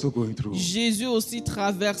 Jesus is also going through. Jésus aussi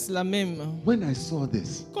traverse la même. When I saw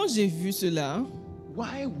this, Quand j'ai vu cela,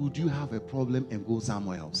 why would you have a problem and go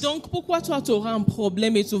somewhere else? donc pourquoi toi tu auras un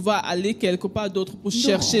problème et tu vas aller quelque part d'autre pour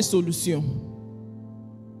chercher solution?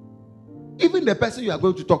 Even the person you are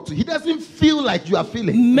going to talk to, he doesn't feel like you are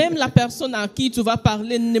feeling. Même la personne à qui tu vas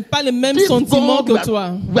parler n'a pas les mêmes This sentiments God que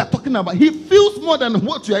toi. we are talking about, he feels more than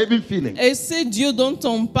what you are even feeling. Et ce Dieu dont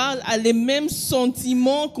on parle a les mêmes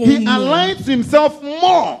sentiments que He nous. aligns himself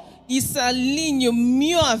more. Il s'aligne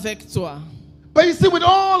mieux avec toi. But you see, with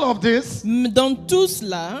all of this, Dans tout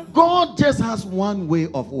cela, God just has one way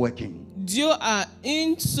of working. Dieu a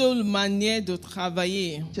une seule manière de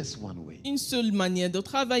travailler. Just one way. Une seule manière de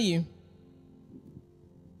travailler.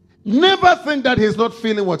 Never think that he's not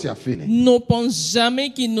feeling what you are feeling. Ne pense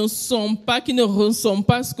jamais qu'ils ne sont pas, qu'ils ne ressentent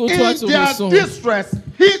pas ce que toi In tu their ressens. distress,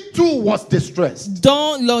 he too was distressed.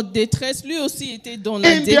 Dans leur détresse, lui aussi était dans la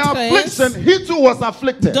In their détresse. affliction, he too was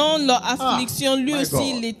afflicted. Dans leur affliction, lui my aussi,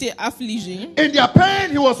 God. il était affligé. In their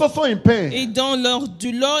pain, he was also in pain. Et dans leur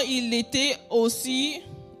douleur, il était aussi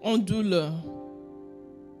en douleur.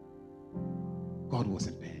 God was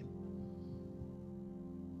in pain.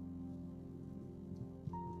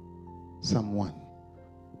 Psalm 1.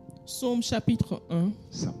 Psaume chapitre 1.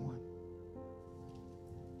 Psalm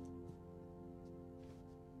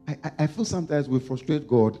 1. I feel sometimes we frustrate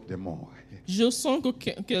God the more. Je sens que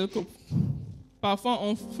parfois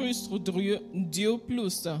on frustre Dieu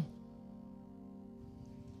plus.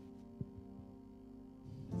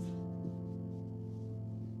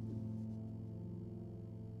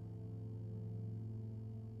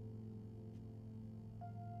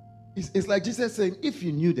 It's like Jesus saying, if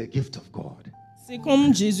you knew the gift of God, C'est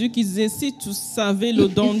comme Jésus qui disait, si tu savais le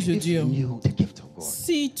don de if you Dieu, knew the gift of God,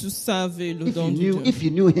 si tu savais le don de Dieu, if you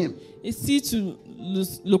knew him et si tu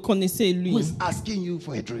le connaissais lui, who is asking you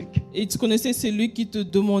for a drink, et tu connaissais celui qui te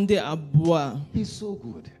demandait à boire, he's so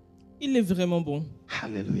good. il est vraiment bon.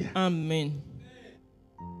 Hallelujah. Amen.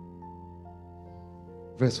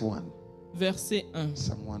 Verse 1. Verset 1.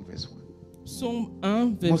 Psalm 1, verse 1. Psaume 1,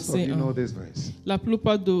 Most of verset you know 1. this verse. La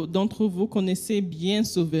plupart d'entre vous connaissez bien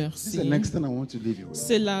ce This is the verset. next thing I want to leave you with.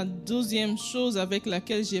 C'est la deuxième chose avec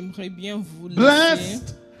laquelle j'aimerais bien vous laisser.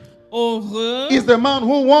 Blessed Heureux is the man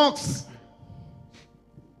who walks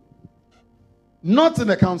not in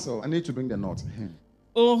the council. I need to bring the note.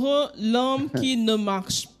 Heureux l'homme qui ne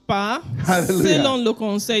marche pas Hallelujah. selon le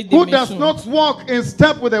conseil des Who does méchants. not walk in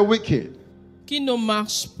step with the wicked. Qui ne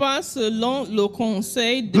marche pas selon le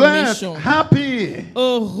conseil des Blessed, méchants. happy,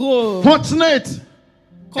 Heureux, fortunate,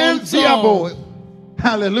 content, enviable.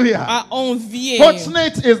 Hallelujah. à envier.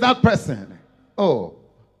 Fortunate is that person. Oh,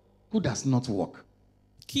 who does not walk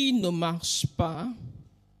Qui ne marche pas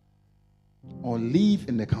or live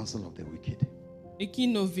in the counsel of the wicked. et qui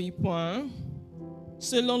ne vit point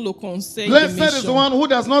selon le conseil des Blessed is the méchants. one who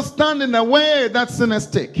does not stand in the way that sinners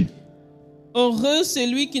take. Heureux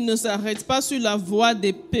celui qui ne s'arrête pas sur la voie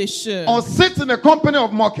des pécheurs or sits in the company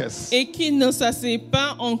of mockers. et qui ne s'assied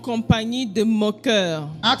pas en compagnie de moqueurs.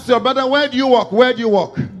 Ask your brother, where do you walk? Where do you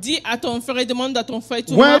walk? Dis à ton frère et demande à ton frère,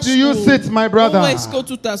 tu Where marches do you où? sit, my brother? Où est-ce que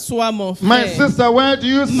tu t'assois, mon My frère? sister, where do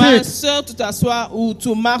you Ma sit? soeur, tu t'assois où?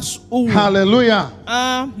 Tu marches où? Hallelujah.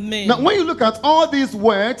 Amen. Now, when you look at all these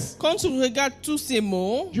words, Quand tu regardes tous ces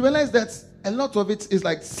mots, you realize that a lot of it is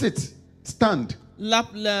like sit, stand.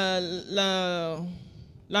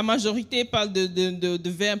 la majorité parle de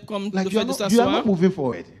verbes comme le Like fait de you are s'asseoir. not moving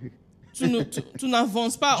forward. Tu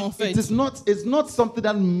n'avances pas en fait. It's not something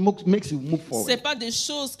that makes you move forward. C'est pas des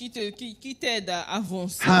choses qui t'aident à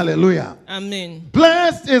avancer. Hallelujah. Amen.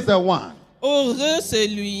 Blessed is the one Heureux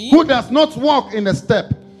celui who does not walk in a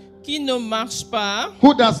step, qui ne marche pas,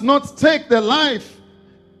 who does not take the life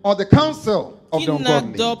or the counsel of qui the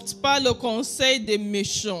ungodly. n'adopte pas le conseil des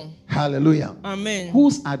méchants. Hallelujah. Amen.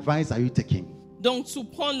 Whose advice are you taking? Donc tu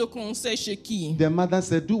prends le conseil chez qui? The mother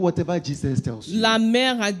said, do whatever Jesus tells you. La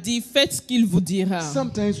mère a dit, faites ce qu'il vous dira.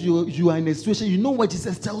 Sometimes you are in a situation, you know what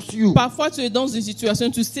Jesus tells you. Parfois tu es dans une situation,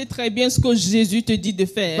 tu sais très bien ce que Jésus te dit de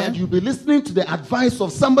faire. But you'll be listening to the advice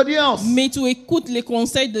of somebody else. Mais tu écoutes les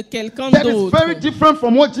conseils de quelqu'un That is d'autre. very different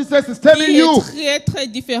from what Jesus is Qui telling est you. très très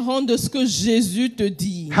différent de ce que Jésus te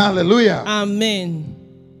dit. Hallelujah. Amen.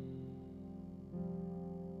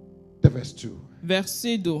 The verse 2.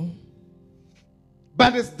 Verset 2.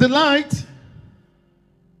 But its delight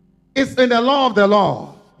is in the law of the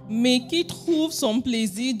law. Mais qui trouve son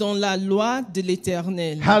plaisir dans la loi de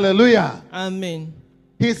l'Éternel. Hallelujah. Amen.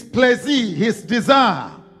 His pleasure, his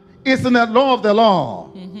desire is in the law of the law.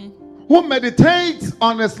 Who meditates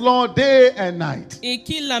on his law day and night. Et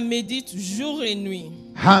qui la médite jour et nuit.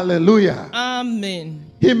 Hallelujah. Amen.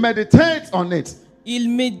 He meditates on it. Il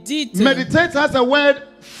médite. Meditate has a word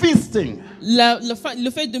feasting. Le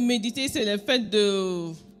fait de méditer, c'est le fait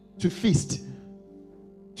de To feast.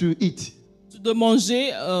 To eat.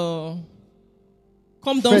 manger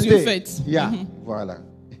comme dans une fête. Yeah. Voilà.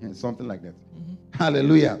 Something like that.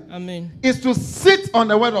 Hallelujah. Amen. Is to sit on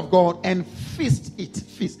the word of God and feast it.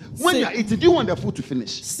 Feast. When C'est- you are eating, do you want the food to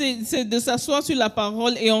finish? C'est de s'asseoir sur la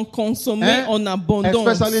parole et en consommer Eh? en abondance.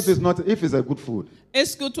 Especially if it's a good food.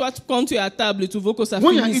 Est-ce que toi, quand tu es à table, tu veux que ça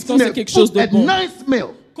When you are finisse, eating quand c'est quelque chose de a bon? nice meal.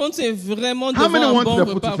 Quand c'est vraiment How many devant un want bon the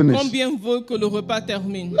food repas, to finish? combien veut que le repas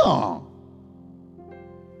termine? No.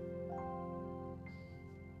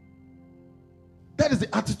 That is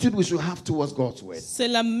the attitude we should have towards God's word. C'est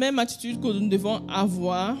la même attitude que nous devons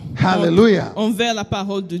avoir Hallelujah. envers la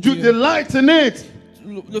parole de You Dieu. delight in it.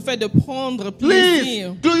 Le fait de prendre Please,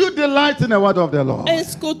 plaisir. do you delight in the word of the Lord?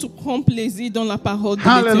 Est-ce que tu prends plaisir dans la parole de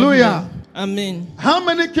Hallelujah. l'Éternel? Amen. How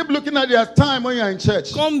many keep looking at their time when you are in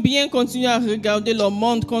church? Combien continuent à regarder leur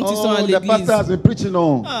monde quand ils sont à Oh, the pastor l'église? has been preaching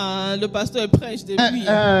on. Ah, le pasteur prêche depuis.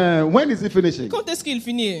 When is he finishing? Quand est-ce qu'il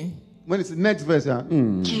finit? When is the next verse? Yeah.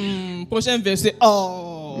 Prochain verset.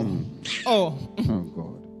 Oh. Oh. Oh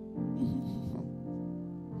God.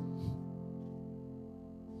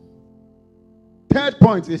 Third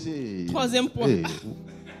point. Troisième point. Hey,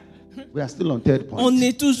 we are still on third point. On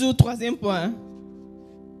est toujours troisième point.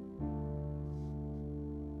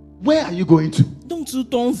 Where are you going to? Donc tu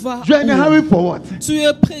t'en vas. You are in a où? hurry for what? Tu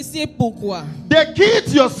es pressé pourquoi? The key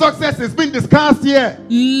to your success is being discussed here.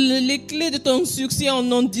 Les clés de ton succès,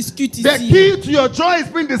 on en discute The ici. key to your joy is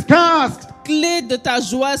being discussed. Clés de ta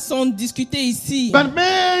joie sont discutées ici. But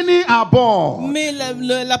many are bored. Mais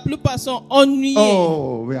la plupart sont ennuyés.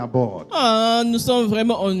 Oh, we are bored. Ah, nous sommes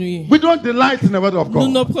vraiment ennuyés. We don't delight in the word of Nous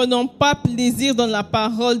ne God. prenons pas plaisir dans la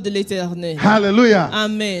parole de l'Éternel. Hallelujah.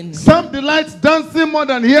 Amen. Some delight dancing more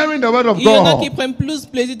than hearing the word of Il y en a qui God. prennent plus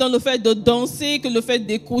plaisir dans le fait de danser que le fait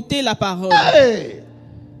d'écouter la parole. Hey,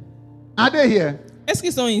 are they here? Est-ce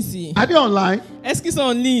qu'ils sont ici? Are they online? Est-ce qu'ils sont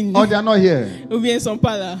en ligne? Or they are not here? Ou bien ils ne sont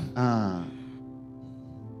pas là? Ah.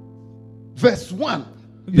 Verse 1.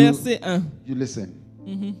 Verset 1. You listen.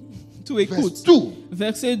 Tu Verse écoutes. 2.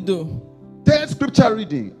 Verset 2. Third scripture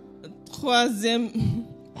reading. Troisième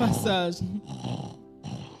passage.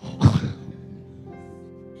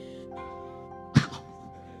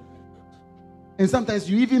 And sometimes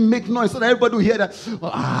you even make noise so that everybody will hear that.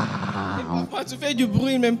 Ah. Parfois, tu fais du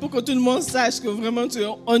bruit même pour que tout le monde sache que vraiment tu es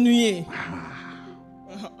ennuyé.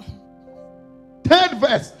 Third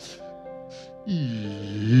verse.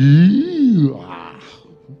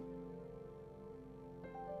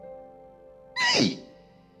 Hey.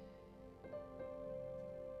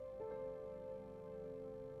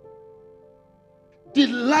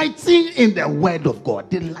 Delighting in the word of God.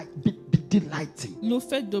 Delighting. Le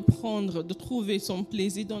fait de prendre, de trouver son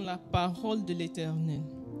plaisir dans la parole de l'Éternel.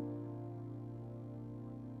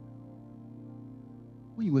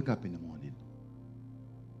 When you wake up in the morning,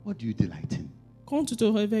 what do you delight in? Quand tu te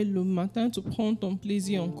réveilles le matin, tu prends ton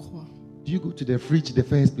plaisir en quoi? Do you go to the fridge, the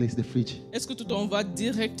first place, the fridge? Est-ce que tu t'en vas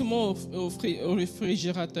directement au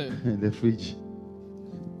réfrigérateur? The fridge.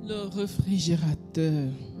 Le réfrigérateur.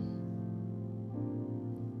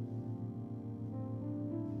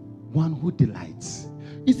 One who delights.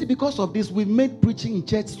 You see, because of this, we made preaching in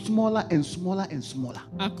church smaller and smaller and smaller.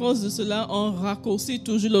 À cause de cela, on raccourcit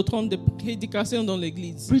toujours le temps de prédication dans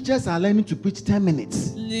l'église. Preachers are learning to preach 10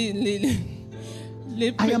 minutes. Les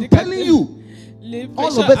I am telling you. Les All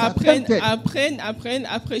of prêcheurs us are tempted. apprennent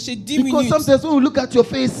à prêcher 10 Because minutes. sometimes when we look at your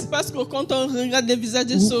face, Parce que quand on regarde les visages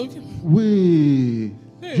des autres, we,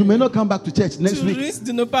 you may not come back to church next tu week. risques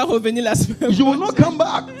de ne pas revenir la semaine You will prochaine. not come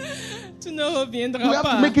back. Tu ne We reviendras have to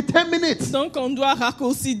pas. make it 10 minutes Donc on doit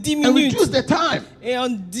raccourcir 10 and minutes reduce the time. et on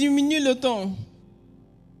diminue le temps.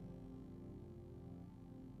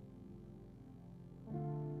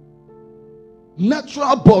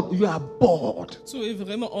 Natural bored, you are bored. Tu es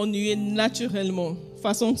vraiment ennuyé naturellement,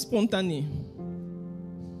 façon spontanée.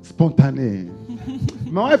 Spontané.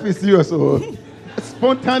 My wife is serious. So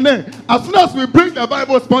spontané. As soon as we bring the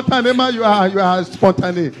Bible spontané, man, you are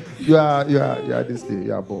spontané. You are this thing.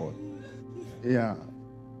 You are bored. Yeah.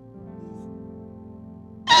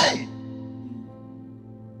 Hey!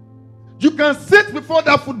 You can sit before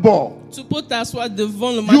that football. Tu peux t'asseoir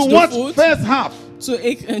devant le match You de watch foot. first half. Tu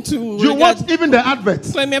You regardes watch even the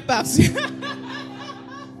adverts. première partie.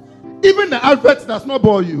 Even the adverts does not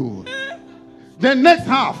bore you. The next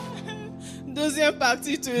half. Deuxième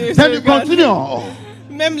partie, tu Then you regardes. continue.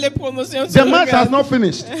 Même les promotions, tu The match has regardes. not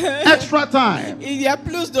finished. Extra time. Il y a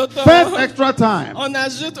plus de temps. First extra time. On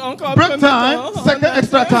ajoute encore Break premier time, temps. second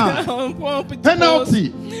extra time. On prend un petit Penalty.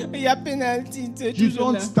 pause. Il y a penalty. Tu es You toujours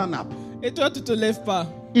don't là. stand up. Et toi, tu te lèves pas.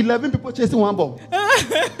 11 people chasing one ball.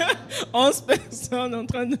 11 personnes en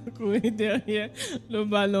train de courir derrière le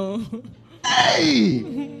ballon. Hey!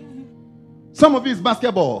 Some of it is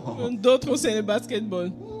basketball. D'autres, c'est le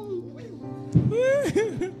basketball.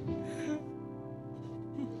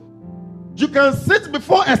 You can sit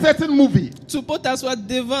before a certain movie. Tu peux t'asseoir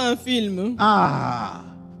devant un film. Ah.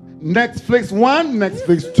 Netflix 1,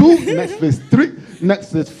 Netflix 2, Netflix 3,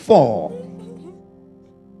 Netflix 4.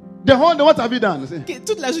 The whole day, what have you done?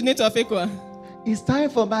 Toute la journée, tu as fait quoi? It's time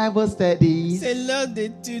for Bible studies. C'est l'heure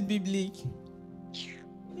d'études bibliques.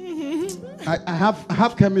 I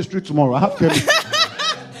have chemistry tomorrow. I have chemistry.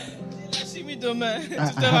 La chimie demain, tu I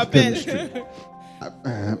te have rappelles? chemistry.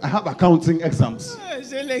 I have accounting exams.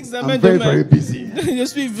 J'ai l'examen I'm very, demain. very busy. Je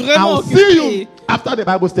suis vraiment I'll see occupé. you after the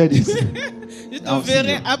Bible studies. Je te I'll see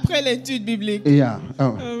verrai you. après l'étude biblique. Yeah.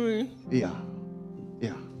 Oh. Ah oui. Yeah.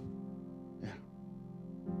 Yeah. Yeah.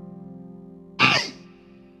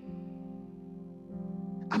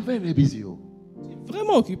 I'm very, very busy. Oh.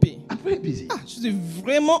 Vraiment occupé. I'm very busy. Ah, je suis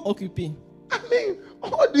vraiment occupé. I mean,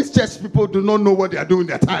 all these church people do not know what they are doing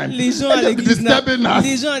their time. Les gens They à just be l'église, disturbing us.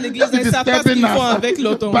 les gens à l'église, Just be ils savent pas ce qu'ils disturbing font us. avec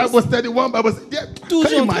leur temps. Bible study, one Bible study. Yeah. Toujours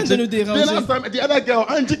Can you en train de imagine? nous déranger. The last time, the other girl,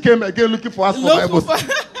 Angie came again looking for us for L'autre Bible fois,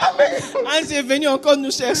 study. I mean, Ange est venu encore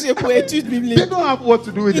nous chercher pour études they bibliques. don't have what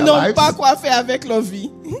to do with Ils their n'ont lives. pas quoi faire avec leur vie.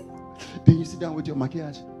 Then you sit down with your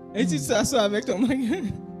maquillage. Et tu t'assois avec ton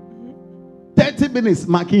mari. 30 minutes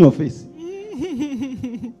marking your face.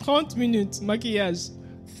 30 minutes, maquillage.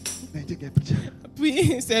 Then you take a picture.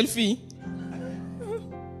 Puis, selfie.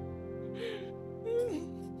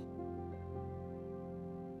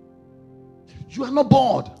 You are not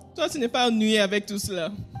bored. Toi, tu n'es pas ennuyé avec tout cela.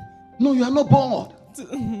 No, you are not bored.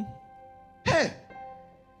 Hey.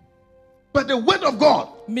 But the word of God,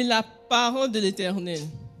 Mais la parole de l'Éternel,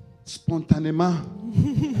 spontanément,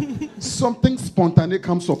 something spontané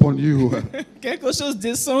comes upon you. quelque chose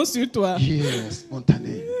descend sur toi. Yes,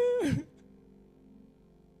 spontané.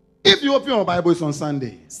 If you open your Bible, it's on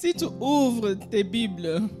Sunday. Si tu ouvres tes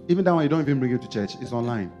Bibles, Even that one, you don't even bring it to church. It's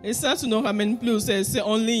online. et ça, tu n'en ramènes plus, c'est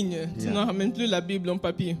en ligne. Tu Yeah. n'en ramènes plus la Bible en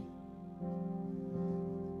papier.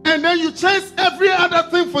 And then you chase every other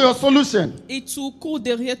thing for your solution. Et tu cours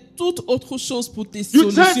derrière toute autre chose pour tes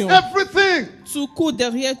You chase solutions. everything. Tu cours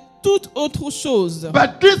derrière toute autre chose.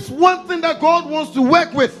 But this one thing that God wants to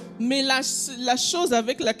work with. Mais la chose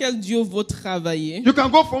avec laquelle Dieu veut travailler, You can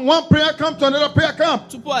go from one prayer camp to another prayer camp.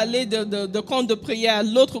 tu peux aller de camp de prière à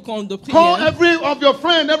l'autre camp de Call prière. every of your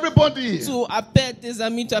friends, everybody. Tu appelles tes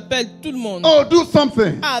amis, tu appelles tout le monde. Oh, do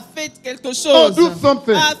something. Ah, faites quelque Oh, chose. do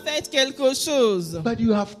something. Ah, faites quelque chose. But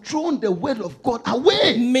you have thrown the word of God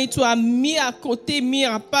away. Mais tu as mis à côté, mis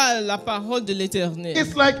à part la parole de l'Éternel.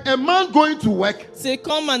 It's like a man going to work C'est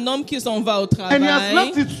comme un homme qui s'en va au and he has travail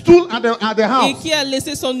left his stool at the et house. qui a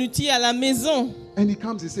laissé son outil à la maison. And he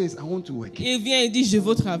comes, he says, I want to work. Et il vient et dit, je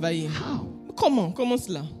veux travailler. How? Comment? Comment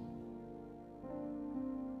cela?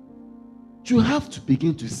 You have to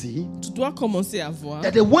begin to see Tu dois commencer à voir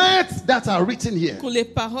that the words that are written here, que les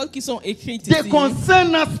paroles qui sont écrites they ici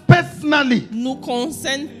concern us personally. nous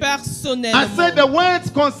concernent I personnellement. said the words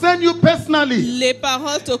concern you personally. Les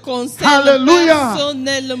paroles te concernent Hallelujah.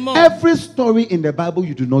 personnellement. Every story in the Bible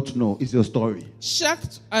you do not know is your story. Chaque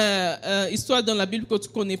histoire dans la Bible que tu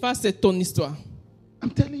ne connais pas, c'est ton histoire. I'm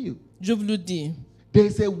telling you. Je vous le dis. There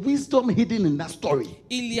is a wisdom hidden in that story.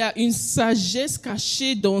 Il y a une sagesse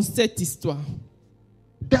cachée dans cette histoire.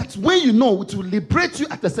 That when you know, it will liberate you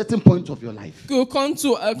at a certain point of your life. Que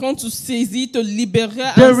quand tu saisis, te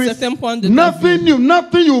libérera à There un is certain point de ta vie. nothing new,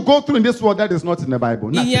 nothing you go through in this world that is not in the Bible.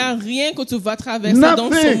 Il n'y Nothing. a rien que tu vas traverser dans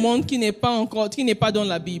ce Nothing. monde qui n'est pas dans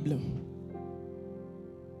la Bible.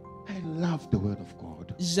 I love the word of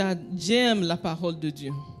God. J'aime la parole de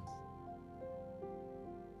Dieu.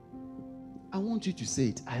 I want you to say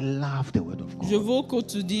it. I love the word of Je God. veux que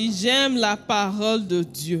tu dises, j'aime la parole de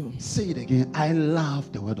Dieu. Say it again. I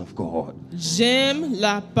love the word of God. J'aime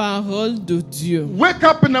la parole de Dieu. Wake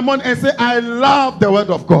up in the morning and say, I love the word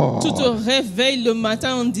of God. Tu te réveilles le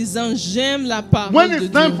matin en disant, j'aime la parole When de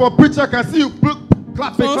it's Dieu. time for preacher, I can see you clapping,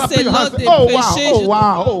 Quand clapping c'est your hands. l'heure de Oh prêcher, wow, je oh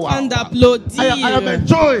wow, oh suis en train wow. d'applaudir. I am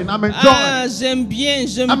enjoying, I'm enjoying. Ah, j'aime bien.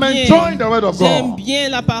 I'm enjoying the word of J'aime God. bien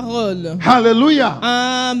la parole. Hallelujah.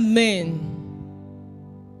 Amen.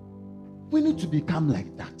 We need to become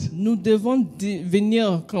like that. Nous devons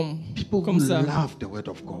devenir People comme who ça. love the word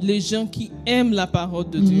of God. Les gens qui aiment la parole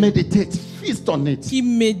de Dieu. Meditate, feast on it. Qui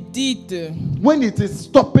méditent. When it is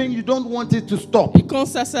stopping, you don't want it to stop. Et quand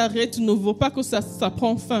ça s'arrête, tu ne veux pas que ça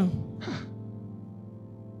prend fin.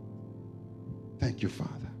 Thank you,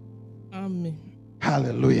 Father. Amen.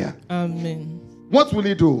 Hallelujah. Amen. What will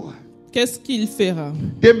he do? Qu'est-ce qu'il fera?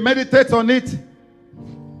 They meditate on it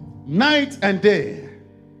night and day.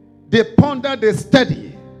 They ponder, they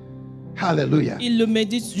study. Hallelujah. Il le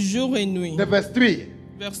médite jour et nuit. The verse 3.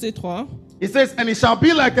 Verset 3. It says, and it shall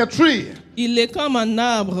be like a tree. Il est comme un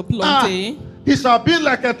arbre planté. He shall be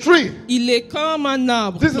like a tree. Il est comme un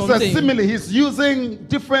arbre This is a planté. simile. He's using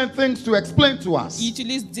different things to explain to us. Il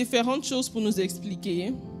utilise différentes choses pour nous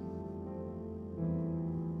expliquer.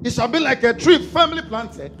 It shall be like a tree firmly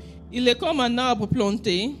planted Il est comme un arbre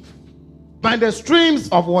planté by the streams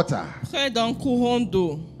of water, près d'un courant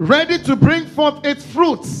d'eau ready to bring forth its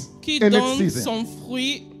fruits qui in its donne season. son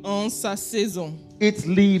fruit en sa saison. Its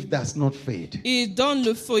leaf does not fade. Et dans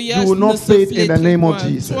le feuillage You will not ne se fade in the flétrit name of point.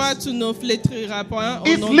 Jesus. Toi, tu ne flétriras point au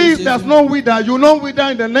Its nom de leaf Jésus. does not wither. You will not wither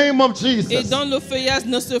in the name of Et Jesus. dans le feuillage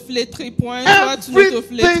ne se flétrit point. Toi, tu ne te Everything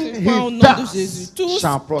flétris point au nom he de does Jésus. Tout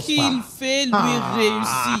shall ce prosper. qu'il fait lui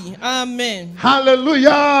réussit. Amen.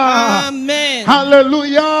 Hallelujah. Amen.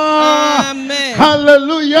 Hallelujah. Amen.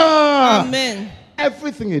 Hallelujah. Amen.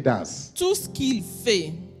 Everything he does, Tout ce qu'il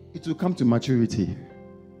fait it will come to maturity.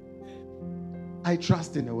 I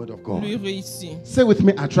trust in the word of lui God. réussit. Say with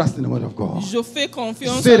me, I trust in the word of God. Je fais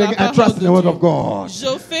confiance Say à it la again, I parole trust in de the word Dieu. of God.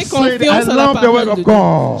 Je fais Say it, I confiance à la love the word parole of de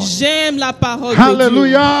God. Dieu. J'aime la parole de Dieu.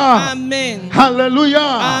 Hallelujah. Amen. Hallelujah.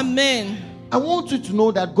 Amen. I want you to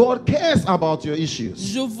know that God cares about your issues.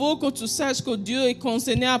 Je veux que tu saches que Dieu est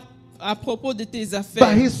concerné à propos de tes affaires.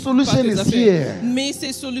 But his solution Pas tes is affaires. here. Mais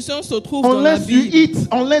ses solutions se trouvent dans la Unless you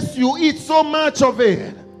Bible. eat so much of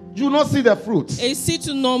it, you will not see the fruits. Et si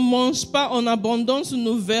tu n'en manges pas en abondance, tu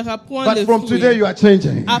ne verras point But les from fruits. today you are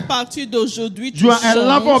changing. À partir d'aujourd'hui, tu You are a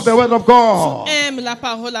lover of the word of God. aimes la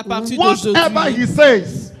parole à partir Whatever d'aujourd'hui. he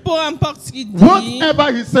says, Peu importe ce qu'il dit,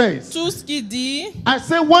 whatever he says, tout ce qu'il dit, I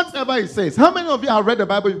say whatever he says. How many of you have read the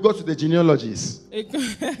Bible? You go to the genealogies. et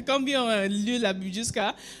combien ont lu la Bible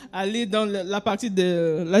jusqu'à aller dans la partie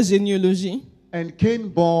de la généalogie? And Cain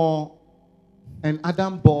bore, and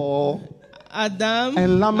Adam bore, Adam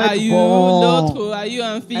And Lamech a eu, bore, l'autre a eu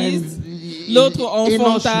un fils, and l'autre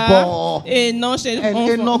Enoch enfanta, bore, et Enoch est and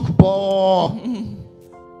enfant. Enoch bore.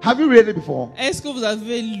 Have you read it before? Est-ce que vous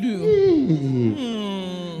avez lu?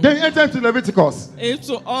 Then you enter into Leviticus. Et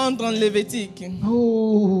tu entres dans Lévitique.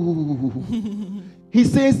 Oh. He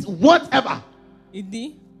says, whatever. Il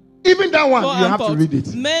dit, Even that one, peu you have to importe, read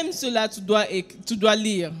it. même cela tu dois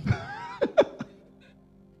lire.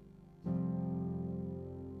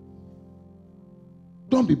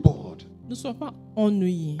 Don't be bored. Ne sois pas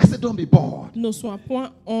ennuyé. I said, don't be bored. Ne sois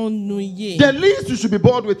point ennuyé. The least you should be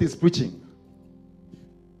bored with is preaching.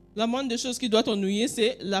 La moindre des choses qui doit t'ennuyer,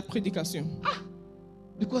 c'est la prédication.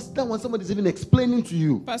 Because that one, somebody is even explaining to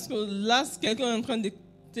you. Parce que là, quelqu'un est en train de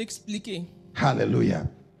t'expliquer. Hallelujah.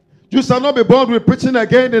 You shall not be bored with preaching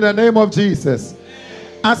again in the name of Jesus.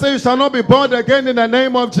 I say you shall not be bored again in the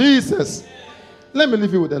name of Jesus. Let me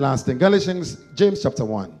leave you with the last thing. James chapter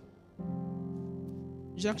 1.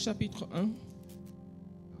 Jacques chapitre 1.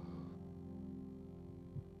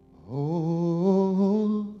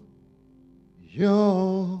 Oh, you're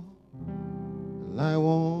all I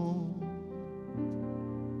want.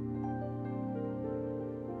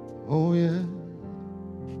 Oh, yeah.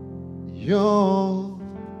 You're all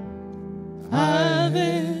I've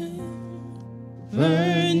ever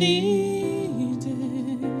needed.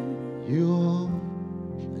 You're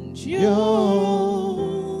You're all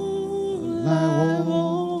I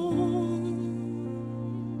want.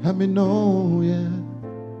 Help me know, yeah.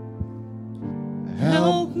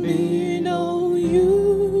 Help me know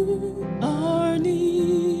you are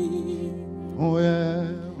near. Oh, yeah.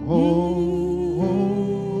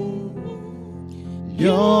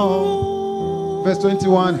 You're. Verse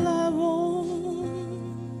 21.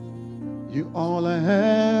 You all I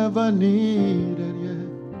ever needed, yeah.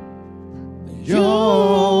 You're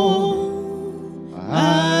all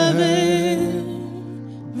I've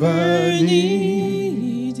ever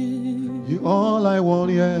needed. You all I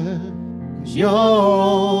want, yeah. You're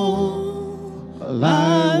all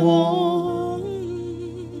I want.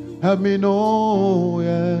 Help me know,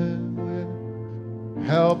 yeah.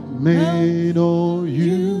 Help me know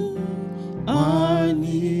you are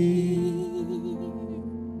near.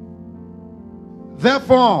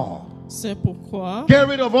 Therefore, C'est pourquoi, get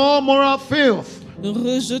rid of all moral filth.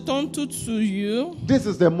 rejetons toute souillure This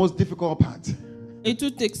is the most difficult part et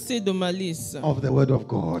tout excès de malice. of the word of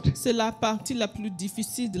God. C'est la partie la plus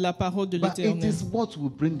difficile de la parole de But it l'Éternel. is what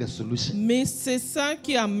will bring the solution. Mais c'est ça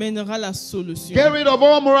qui amènera la solution. Get rid of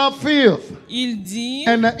all moral filth Il dit,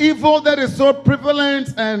 and the evil that is so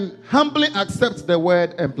prevalent, and humbly accept the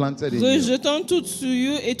word implanted in you. rejetons toute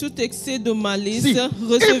souillure et tout excès de malice. See, if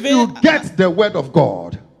Recevez, you get the word of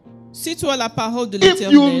God, si tu as la parole de if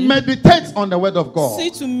you l'Éternel, meditate on the word of God,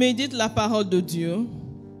 si tu médites la parole de Dieu,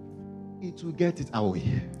 it will get it away.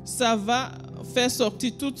 ça va faire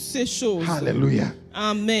sortir toutes ces choses. Hallelujah.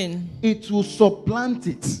 Amen. It will supplant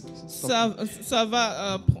it. Ça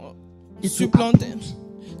va It will supplanter. uproot.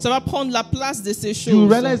 Ça va prendre la place de ces You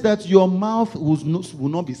choses. realize that your mouth will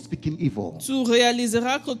not be speaking evil. Tu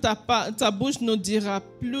réaliseras que ta bouche ne dira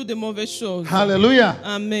plus de mauvaises choses. Hallelujah.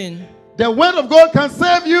 Amen. The word of God can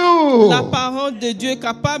save you. La parole de Dieu est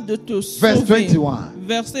capable de te Verse sauver. 21.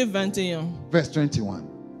 Verset 21. Verse 21.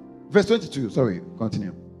 Verse 22. Sorry,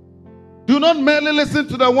 continue. Do not merely listen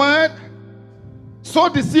to the word, so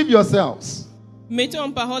deceive yourselves. Mettez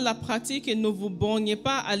en parole la pratique et ne vous borgnez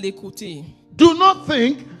pas à l'écouter. Do not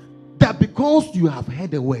think that because you have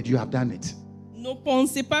heard the word, you have done it. Ne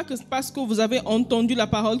pensez pas que c'est parce que vous avez entendu la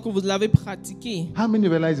parole que vous l'avez pratiquée. How many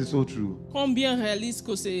realize it's so true? Combien réalisent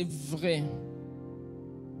que c'est vrai?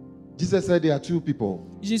 Jesus said there are two people.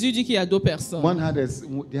 Jésus dit qu'il y a deux personnes. One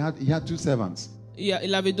he had two servants.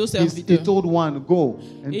 Il avait deux He serviteurs. told one, go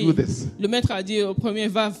and Et do this. le maître a dit au premier,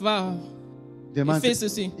 va, The et man fais said,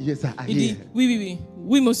 ceci. yes, sir, I Il dit, hear.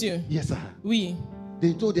 oui, monsieur, Yes, sir. oui.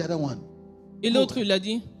 They told the other one. Et l'autre, il a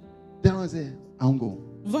dit, The other one said, I won't go.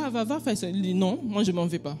 va faire ça. Il dit, non, moi je m'en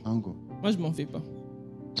vais pas. I won't go. Moi je m'en vais pas.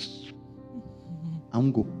 I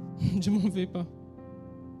won't go. Je m'en vais pas.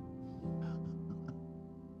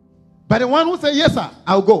 But the one who said, yes, sir,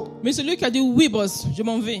 I'll go. Mais celui qui a dit, oui, boss, je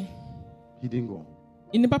m'en vais, He didn't go.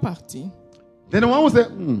 il n'est pas parti. Then the one who said,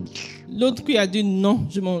 L'autre qui a dit, non,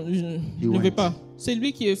 je ne vais went. pas. C'est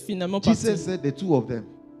lui qui est finalement parti. Jesus said the two of them.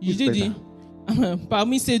 is Jésus dit, better.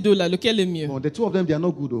 parmi ces deux-là, lequel est mieux? But the two of them, they are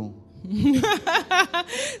not good, though.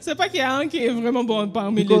 C'est pas qu'il y a un qui est vraiment bon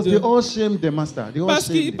parmi Because les they deux. all shamed the master. They all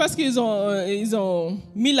shamed him. Parce qu'ils ont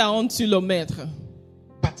mis la honte sur le maître.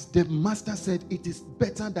 But the master said it is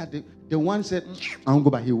better that the one said, I won't go,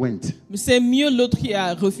 but he went. Mais c'est mieux l'autre qui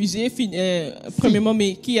a refusé, premièrement,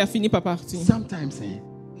 mais qui a fini par partir. Sometimes,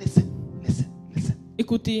 listen.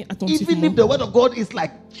 Écoutez Even attentivement. if the word of God is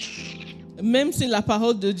like, Même si la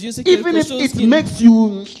parole de Dieu, c'est even quelque if chose it qui... makes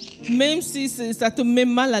you, Même si ça te met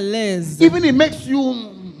mal à l'aise, even it makes you,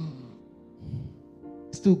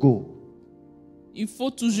 still go. il faut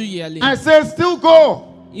toujours y aller. I said, still go.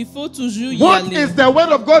 Il faut toujours y What aller. is the word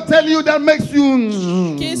of God tell you that makes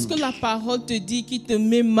you, Qu'est-ce que la parole te dit qui te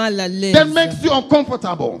met mal à l'aise? that makes you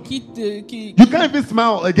uncomfortable? Qui You can't even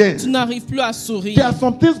smile again. tu n'arrives plus à sourire. There are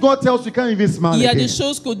some things God tells you, you can't even smile Il y a again. des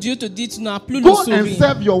choses que Dieu te dit, tu n'as plus le Go and sourire.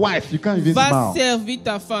 serve your wife, you can't even Va smile. servir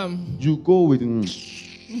ta femme. You go with,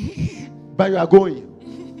 but you are going.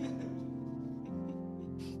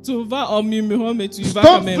 Tu vas en murmurant, mais tu y vas quand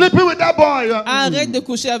Stop même. sleeping with that boy. Arrête de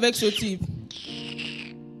coucher avec ce type.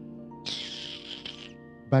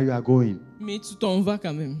 But you are going. Mais tu t'en vas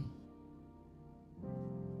quand même.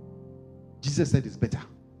 Jesus said it's better.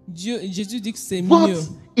 Jésus dit que c'est What mieux.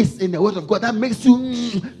 is in the word of God that makes you,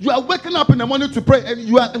 you are waking up in the morning to pray and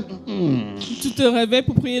you are, Tu te réveilles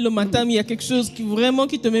pour prier le matin, mais il y a quelque chose qui vraiment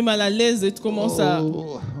qui te met mal à l'aise et tu commences à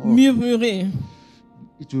murmurer.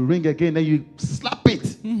 It will ring again, then you slap it.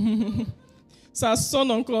 Ça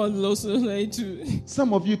sonne encore le soleil.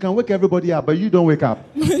 Some of you can wake everybody up, but you don't wake up.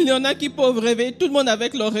 Il y en a qui peuvent réveiller tout le monde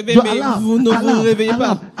avec leur réveil, Your mais alarm, vous ne vous alarm, réveillez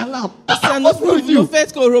alarm, pas. alarm. Ça What's wrong with ne you?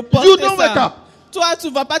 fait qu'au reporter You don't wake ça. up. Toi, tu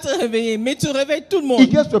ne vas pas te réveiller, mais tu réveilles tout le It monde.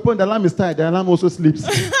 gets to a point the alarm is tired, the alarm also sleeps.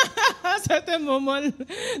 À certains moments,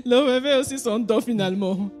 le réveil aussi s'endort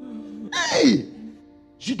finalement. Hey,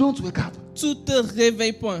 you don't wake up. Tu te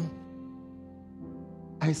réveilles point.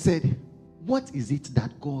 I said, what is it that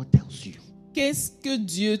God tells you Qu'est-ce que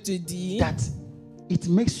Dieu te dit that it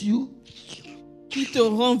makes you? qui te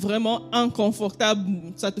rend vraiment inconfortable?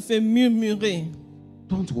 Ça te fait murmurer.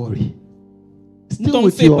 Don't worry. Ne Still t'en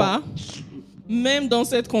with fais your, pas. Même dans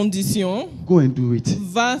cette condition, go and do it.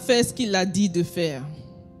 va faire ce qu'il a dit de faire.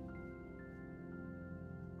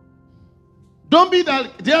 Don't be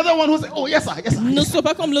the other one who says, oh, yes, sir, yes, sir. Ne Yes, sir. sois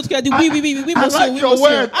pas comme l'autre qui a dit oui, oui, oui, oui, I monsieur, like oui, your monsieur.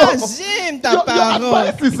 word. Ah, Oh, j'aime ta Your parole.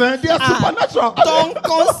 advices, they are supernatural.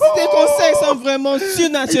 Tes conseils sont vraiment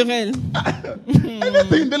surnaturels.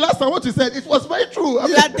 Anything, the last time what you said, it was very true. I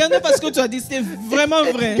mean, La dernière fois ce que tu as dit, c'était vraiment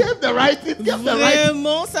it vrai. gave the right, it gave the right.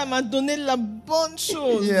 Vraiment, ça m'a donné la bonne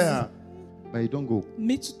chose. Yeah. But you don't go.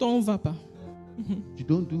 Mais tu t'en vas pas. You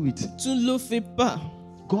don't do it. Tu ne le fais pas.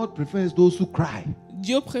 God prefers those who cry.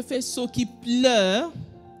 Dieu préfère ceux qui pleurent.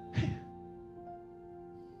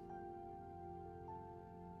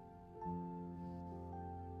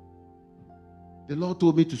 The Lord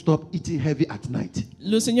told me to stop eating heavy at night.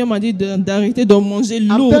 Le Seigneur m'a dit d'arrêter de manger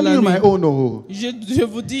I'm lourd telling la you nuit. my own. Oh. Je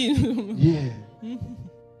vous dis, Yeah.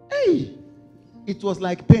 Hey, it was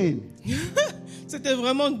like pain. c'était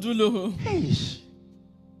vraiment douloureux. Hey.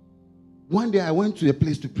 One day I went to a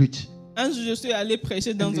place to preach. Un jour, je suis allé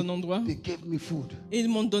prêcher dans And un endroit they gave me food. et ils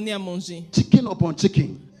m'ont donné à manger. Chicken upon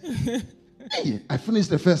chicken. Hey, I finished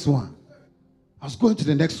the first one. I was going to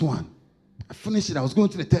the next one. I finished it. I was going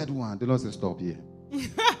to the third one. The Lord said, stop here.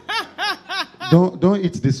 Don't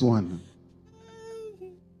eat this one.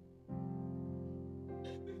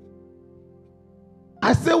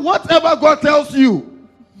 I say, whatever God tells you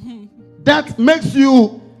that makes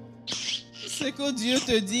you, Ce que Dieu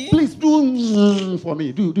te dit, please do for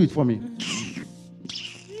me. Do it for me.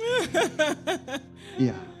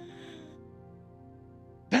 Yeah.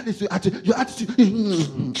 That is your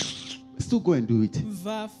attitude. Still go and do it.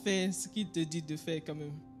 va faire ce qu'il te dit de faire quand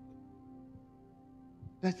même.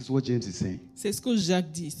 That is what James is saying. C'est ce que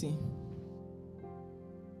Jacques dit ici.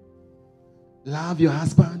 Love your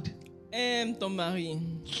husband. Aime ton mari.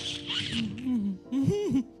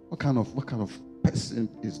 What kind of person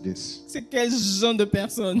is this? C'est quel genre de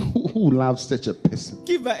personne Who loves such a person?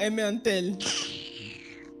 qui va aimer un tel?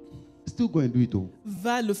 Still go and do it though.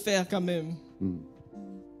 Va le faire quand même.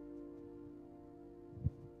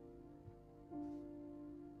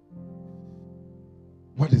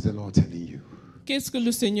 What is the Lord telling you? Qu'est-ce que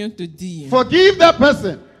le Seigneur te dit? Forgive that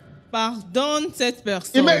person. Pardonne cette It,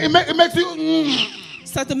 personne. it makes you.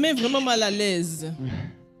 Ça te met vraiment mal à l'aise.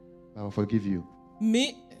 I will forgive you.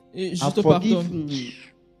 Mais je I'll te forgive. pardonne.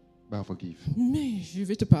 But I'll forgive. Mais je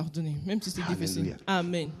vais te pardonner, même si c'est Hallelujah. difficile.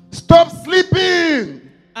 Amen. Stop sleeping.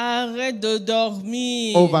 Arrête de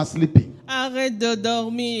dormir. Oversleeping. Arrête de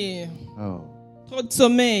dormir. Oh. Trop de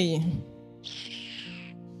sommeil.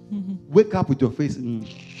 Wake up with your face.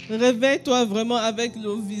 Réveille-toi vraiment avec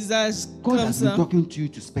le visage God comme has been ça. talking to you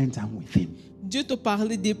to spend time with Him. Dieu te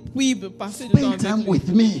parlait depuis passer du temps Spend time avec lui. with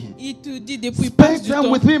me. Il te dit depuis passe Spend du time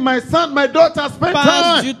temps. with me, my son, my daughter. Spend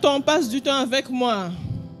time. Passe du temps avec moi.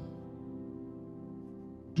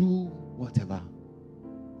 Do whatever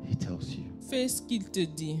He tells you, Fais ce qu'il te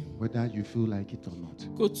dit. whether you feel like it or not.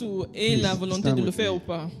 Que tu aies Please, la volonté stand de le with faire me. ou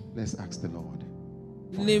pas. Let's ask the Lord.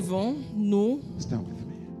 Levons-nous Stand with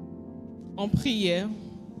me. en prière.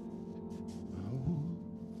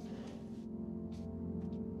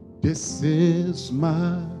 This is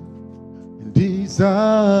my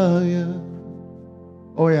desire.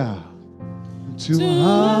 Oh yeah. To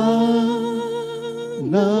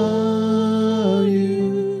honor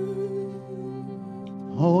you.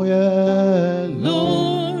 Oh yeah,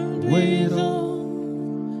 Lord, with all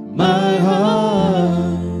my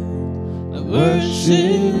heart I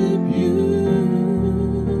worship you.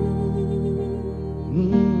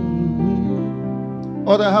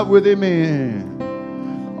 All I have within me.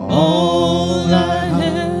 All I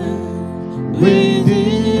have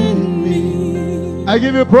within me, I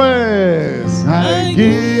give you praise. I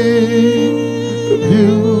give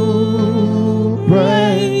you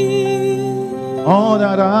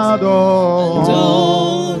that I adore.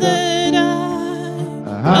 All that I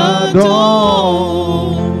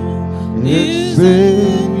Adore is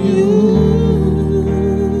in you.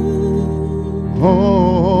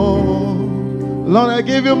 Oh, Lord, I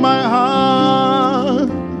give you my heart.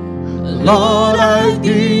 Lord, I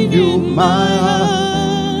give you my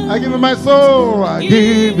heart. I give you my soul. I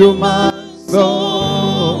give you my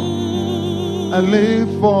soul. I live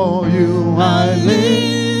for you. I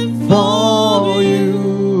live for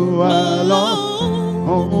you alone.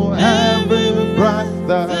 Oh, every breath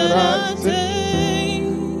that I take,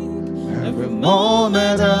 every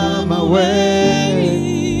moment I'm away.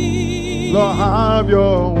 Lord, have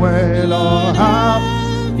your way. Lord, have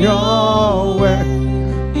your way.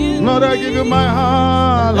 Lord, I give you my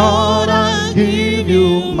heart. Lord, I give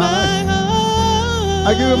you my heart.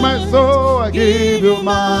 I give you my soul. I give you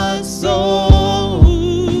my soul.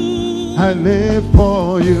 I live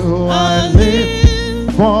for you. I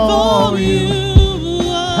live for you.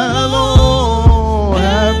 Hello,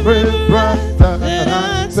 every breath that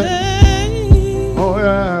I take. Oh,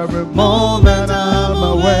 every moment I'm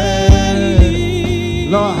away.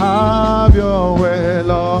 Lord, have your way.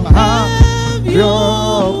 Lord, have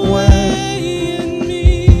your way.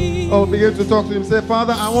 Oh, begin to talk to him. Say,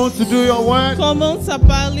 Father, I want to do your work. Commence à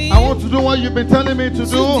parler. I want to do what you've been telling me to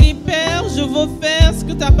Tu do. dis, Père, je veux faire ce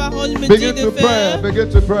que ta parole me dit Begin de to pray. faire. Begin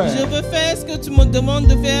to Je pray. veux faire ce que tu me demandes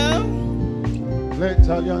de faire.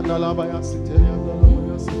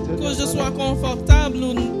 Que je sois confortable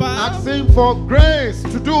ou pas. Ask him for grace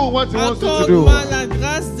to do what he wants you to do. Accorde-moi la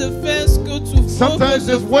grâce de faire ce que tu veux que Sometimes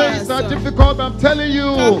je these ways are fasse. difficult, but I'm telling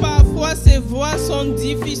Car you, parfois ces voies sont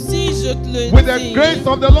difficiles, je te le with the dis. grace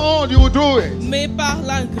of the Lord, you will do it. Mais par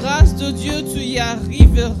la grâce de Dieu, tu y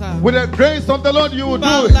arriveras. With the grace of the Lord, you will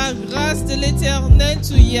Par do it. la grâce de l'Éternel,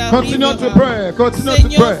 tu y Continue to arriveras. pray. Continue to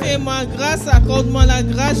Seigneur, pray. fais-moi grâce, accorde-moi la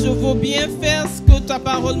grâce. Je veux bien faire ce que ta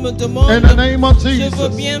parole me demande. In the name of Je veux Jesus.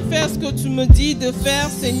 bien faire ce que tu me dis de faire,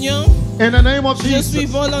 Seigneur. In the name of Je suis Jesus.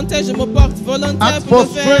 volontaire, je me porte volontaire Ask pour for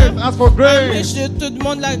le faire. strength. Ask for Mais grace. je te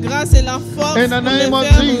demande la grâce et la force In the pour name le of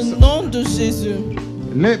faire Jesus. au nom de Jésus.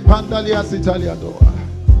 Le pandalias italiador.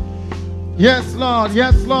 Yes, Lord.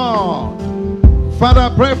 Yes, Lord. Father, I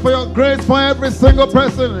pray for your grace for every single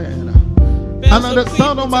person. Père, And je at the prie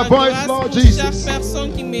sound pour of my ta voice, grâce Lord pour Jesus. chaque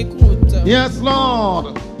personne qui m'écoute. Yes,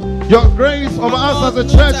 Lord. Your grace over us as a Accorde-nous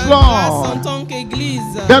church, ta grâce en Lord, tant qu'Église.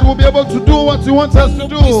 that we'll be able to do what you want us Que to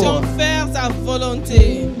nous puissions do. faire ta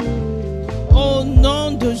volonté. Au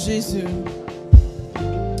nom de Jésus.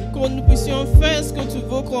 Que nous puissions faire ce que tu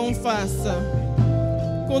veux qu'on fasse.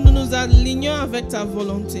 Que nous nous alignions avec ta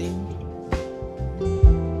volonté.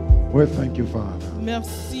 We thank you, Father.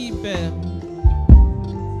 Merci, Père.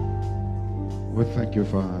 We thank you,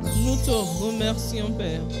 Father. Nous te remercions,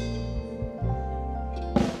 Père.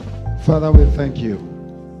 Father, we thank you.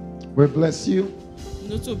 We bless you.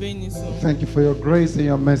 Nous te bénissons. Thank you for your grace and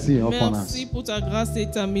your mercy upon Merci us. pour ta grâce et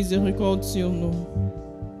ta miséricorde sur nous.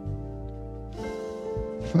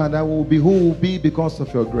 Father, we will be who we will be because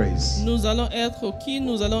of your grace. Nous allons être qui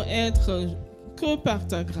nous allons être que par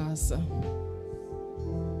ta grâce.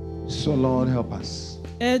 So, Lord, help us.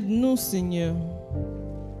 Aide-nous, Seigneur.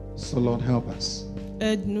 So, Lord, help us.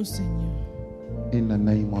 Aide-nous, Seigneur. In the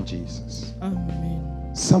name of Jesus. Amen.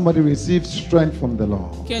 Somebody receive strength from the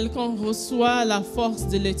Lord. Quelqu'un reçoit la force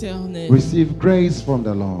de l'Éternel. Receive grace from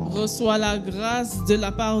the Lord. Reçoit la grâce de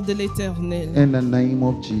la part de l'Éternel. In the name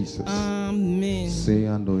of Jesus. Amen. Say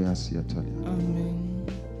Andoya Siatalia. Amen.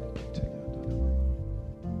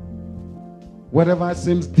 Whatever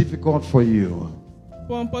seems difficult for you,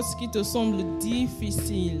 Peu importe ce qui te semble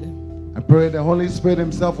difficile, I pray the Holy Spirit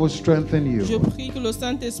Himself will strengthen je you. prie que le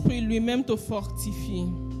Saint-Esprit lui-même te fortifie.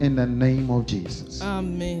 In the name of Jesus.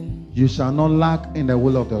 Amen. You shall not lack in the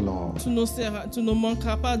will of the Lord. Tu ne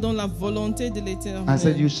manqueras pas dans la volonté de l'Éternel. I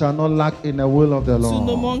said, you shall not lack in the will of the Tu ne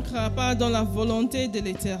Lord. manqueras pas dans la volonté de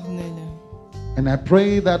l'Éternel. And I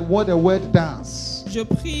pray that what the word does, Je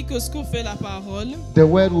prie que ce que fait la parole, the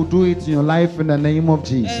word will do it in your life in the name of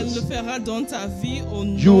elle le Jesus. fera dans ta vie au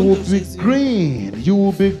You nom will de be Jésus. green. You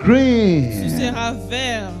will be Tu green. seras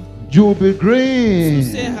vert. You will be Tu green.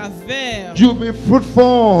 seras vert. You will be Tu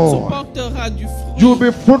fruitful. porteras du fruit. You will be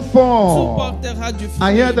Tu fruitful. porteras du fruit.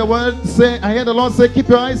 I hear the word say, I hear the Lord say, keep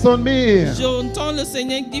your eyes on me. J'entends le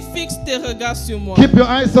Seigneur qui dit fixe tes regards sur moi. Keep your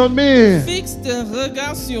eyes on me. Fixe tes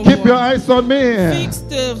regards sur Keep your moi. eyes on me. Fixe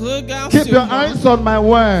tes regards Keep sur your moi. eyes on my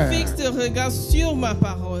word. Fixe tes regards sur ma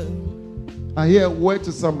parole. I hear a word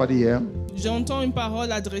to somebody here. J'entends une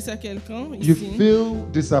parole adressée à quelqu'un You ici. feel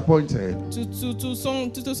disappointed Tu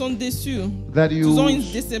te sens déçu. that Tu sens une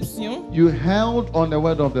déception. you held on the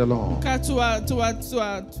word of the Lord. Car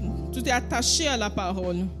tu t'es attaché à la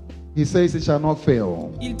parole. He says it shall not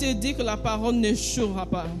fail. Il te dit que la parole ne n'échouera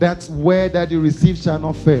pas. That word that you receive shall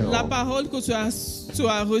not fail. La parole que tu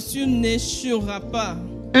as reçue n'échouera pas.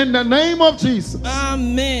 In the name of Jesus.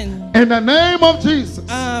 Amen. In the name of Jesus.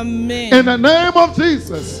 Amen. In the name of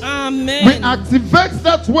Jesus. We Amen. activate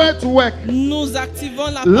that word to work. Nous activons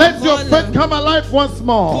la Let your faith parole. come alive once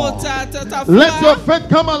more. Pour ta Let your foi faith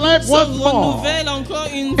come alive se once more. renouvelle encore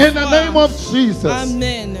une In the name fois. of Jesus.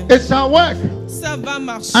 Amen. It shall work. Ça va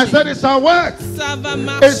marcher. I said it shall work. Ça va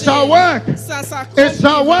marcher. It shall work. Ça It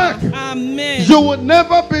shall s'accomplira. work. Amen. You will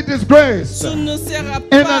never be disgraced. Tu ne seras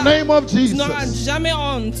In the pas. name of Tu n'auras Jesus. jamais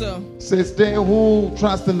honte. Says they who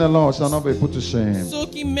trust in the Lord shall not be put to shame. Ceux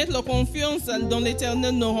qui mettent leur confiance dans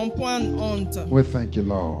l'Éternel n'auront point honte. We thank you,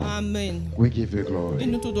 Lord. Amen. We give you Et glory.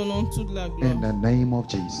 nous te donnons toute la gloire. In the name of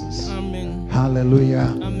Jesus. Amen.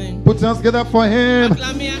 Hallelujah. Amen. Put your hands together for him.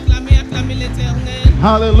 Acclamez, acclamez, acclamez l'Éternel.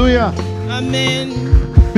 Hallelujah. Amen.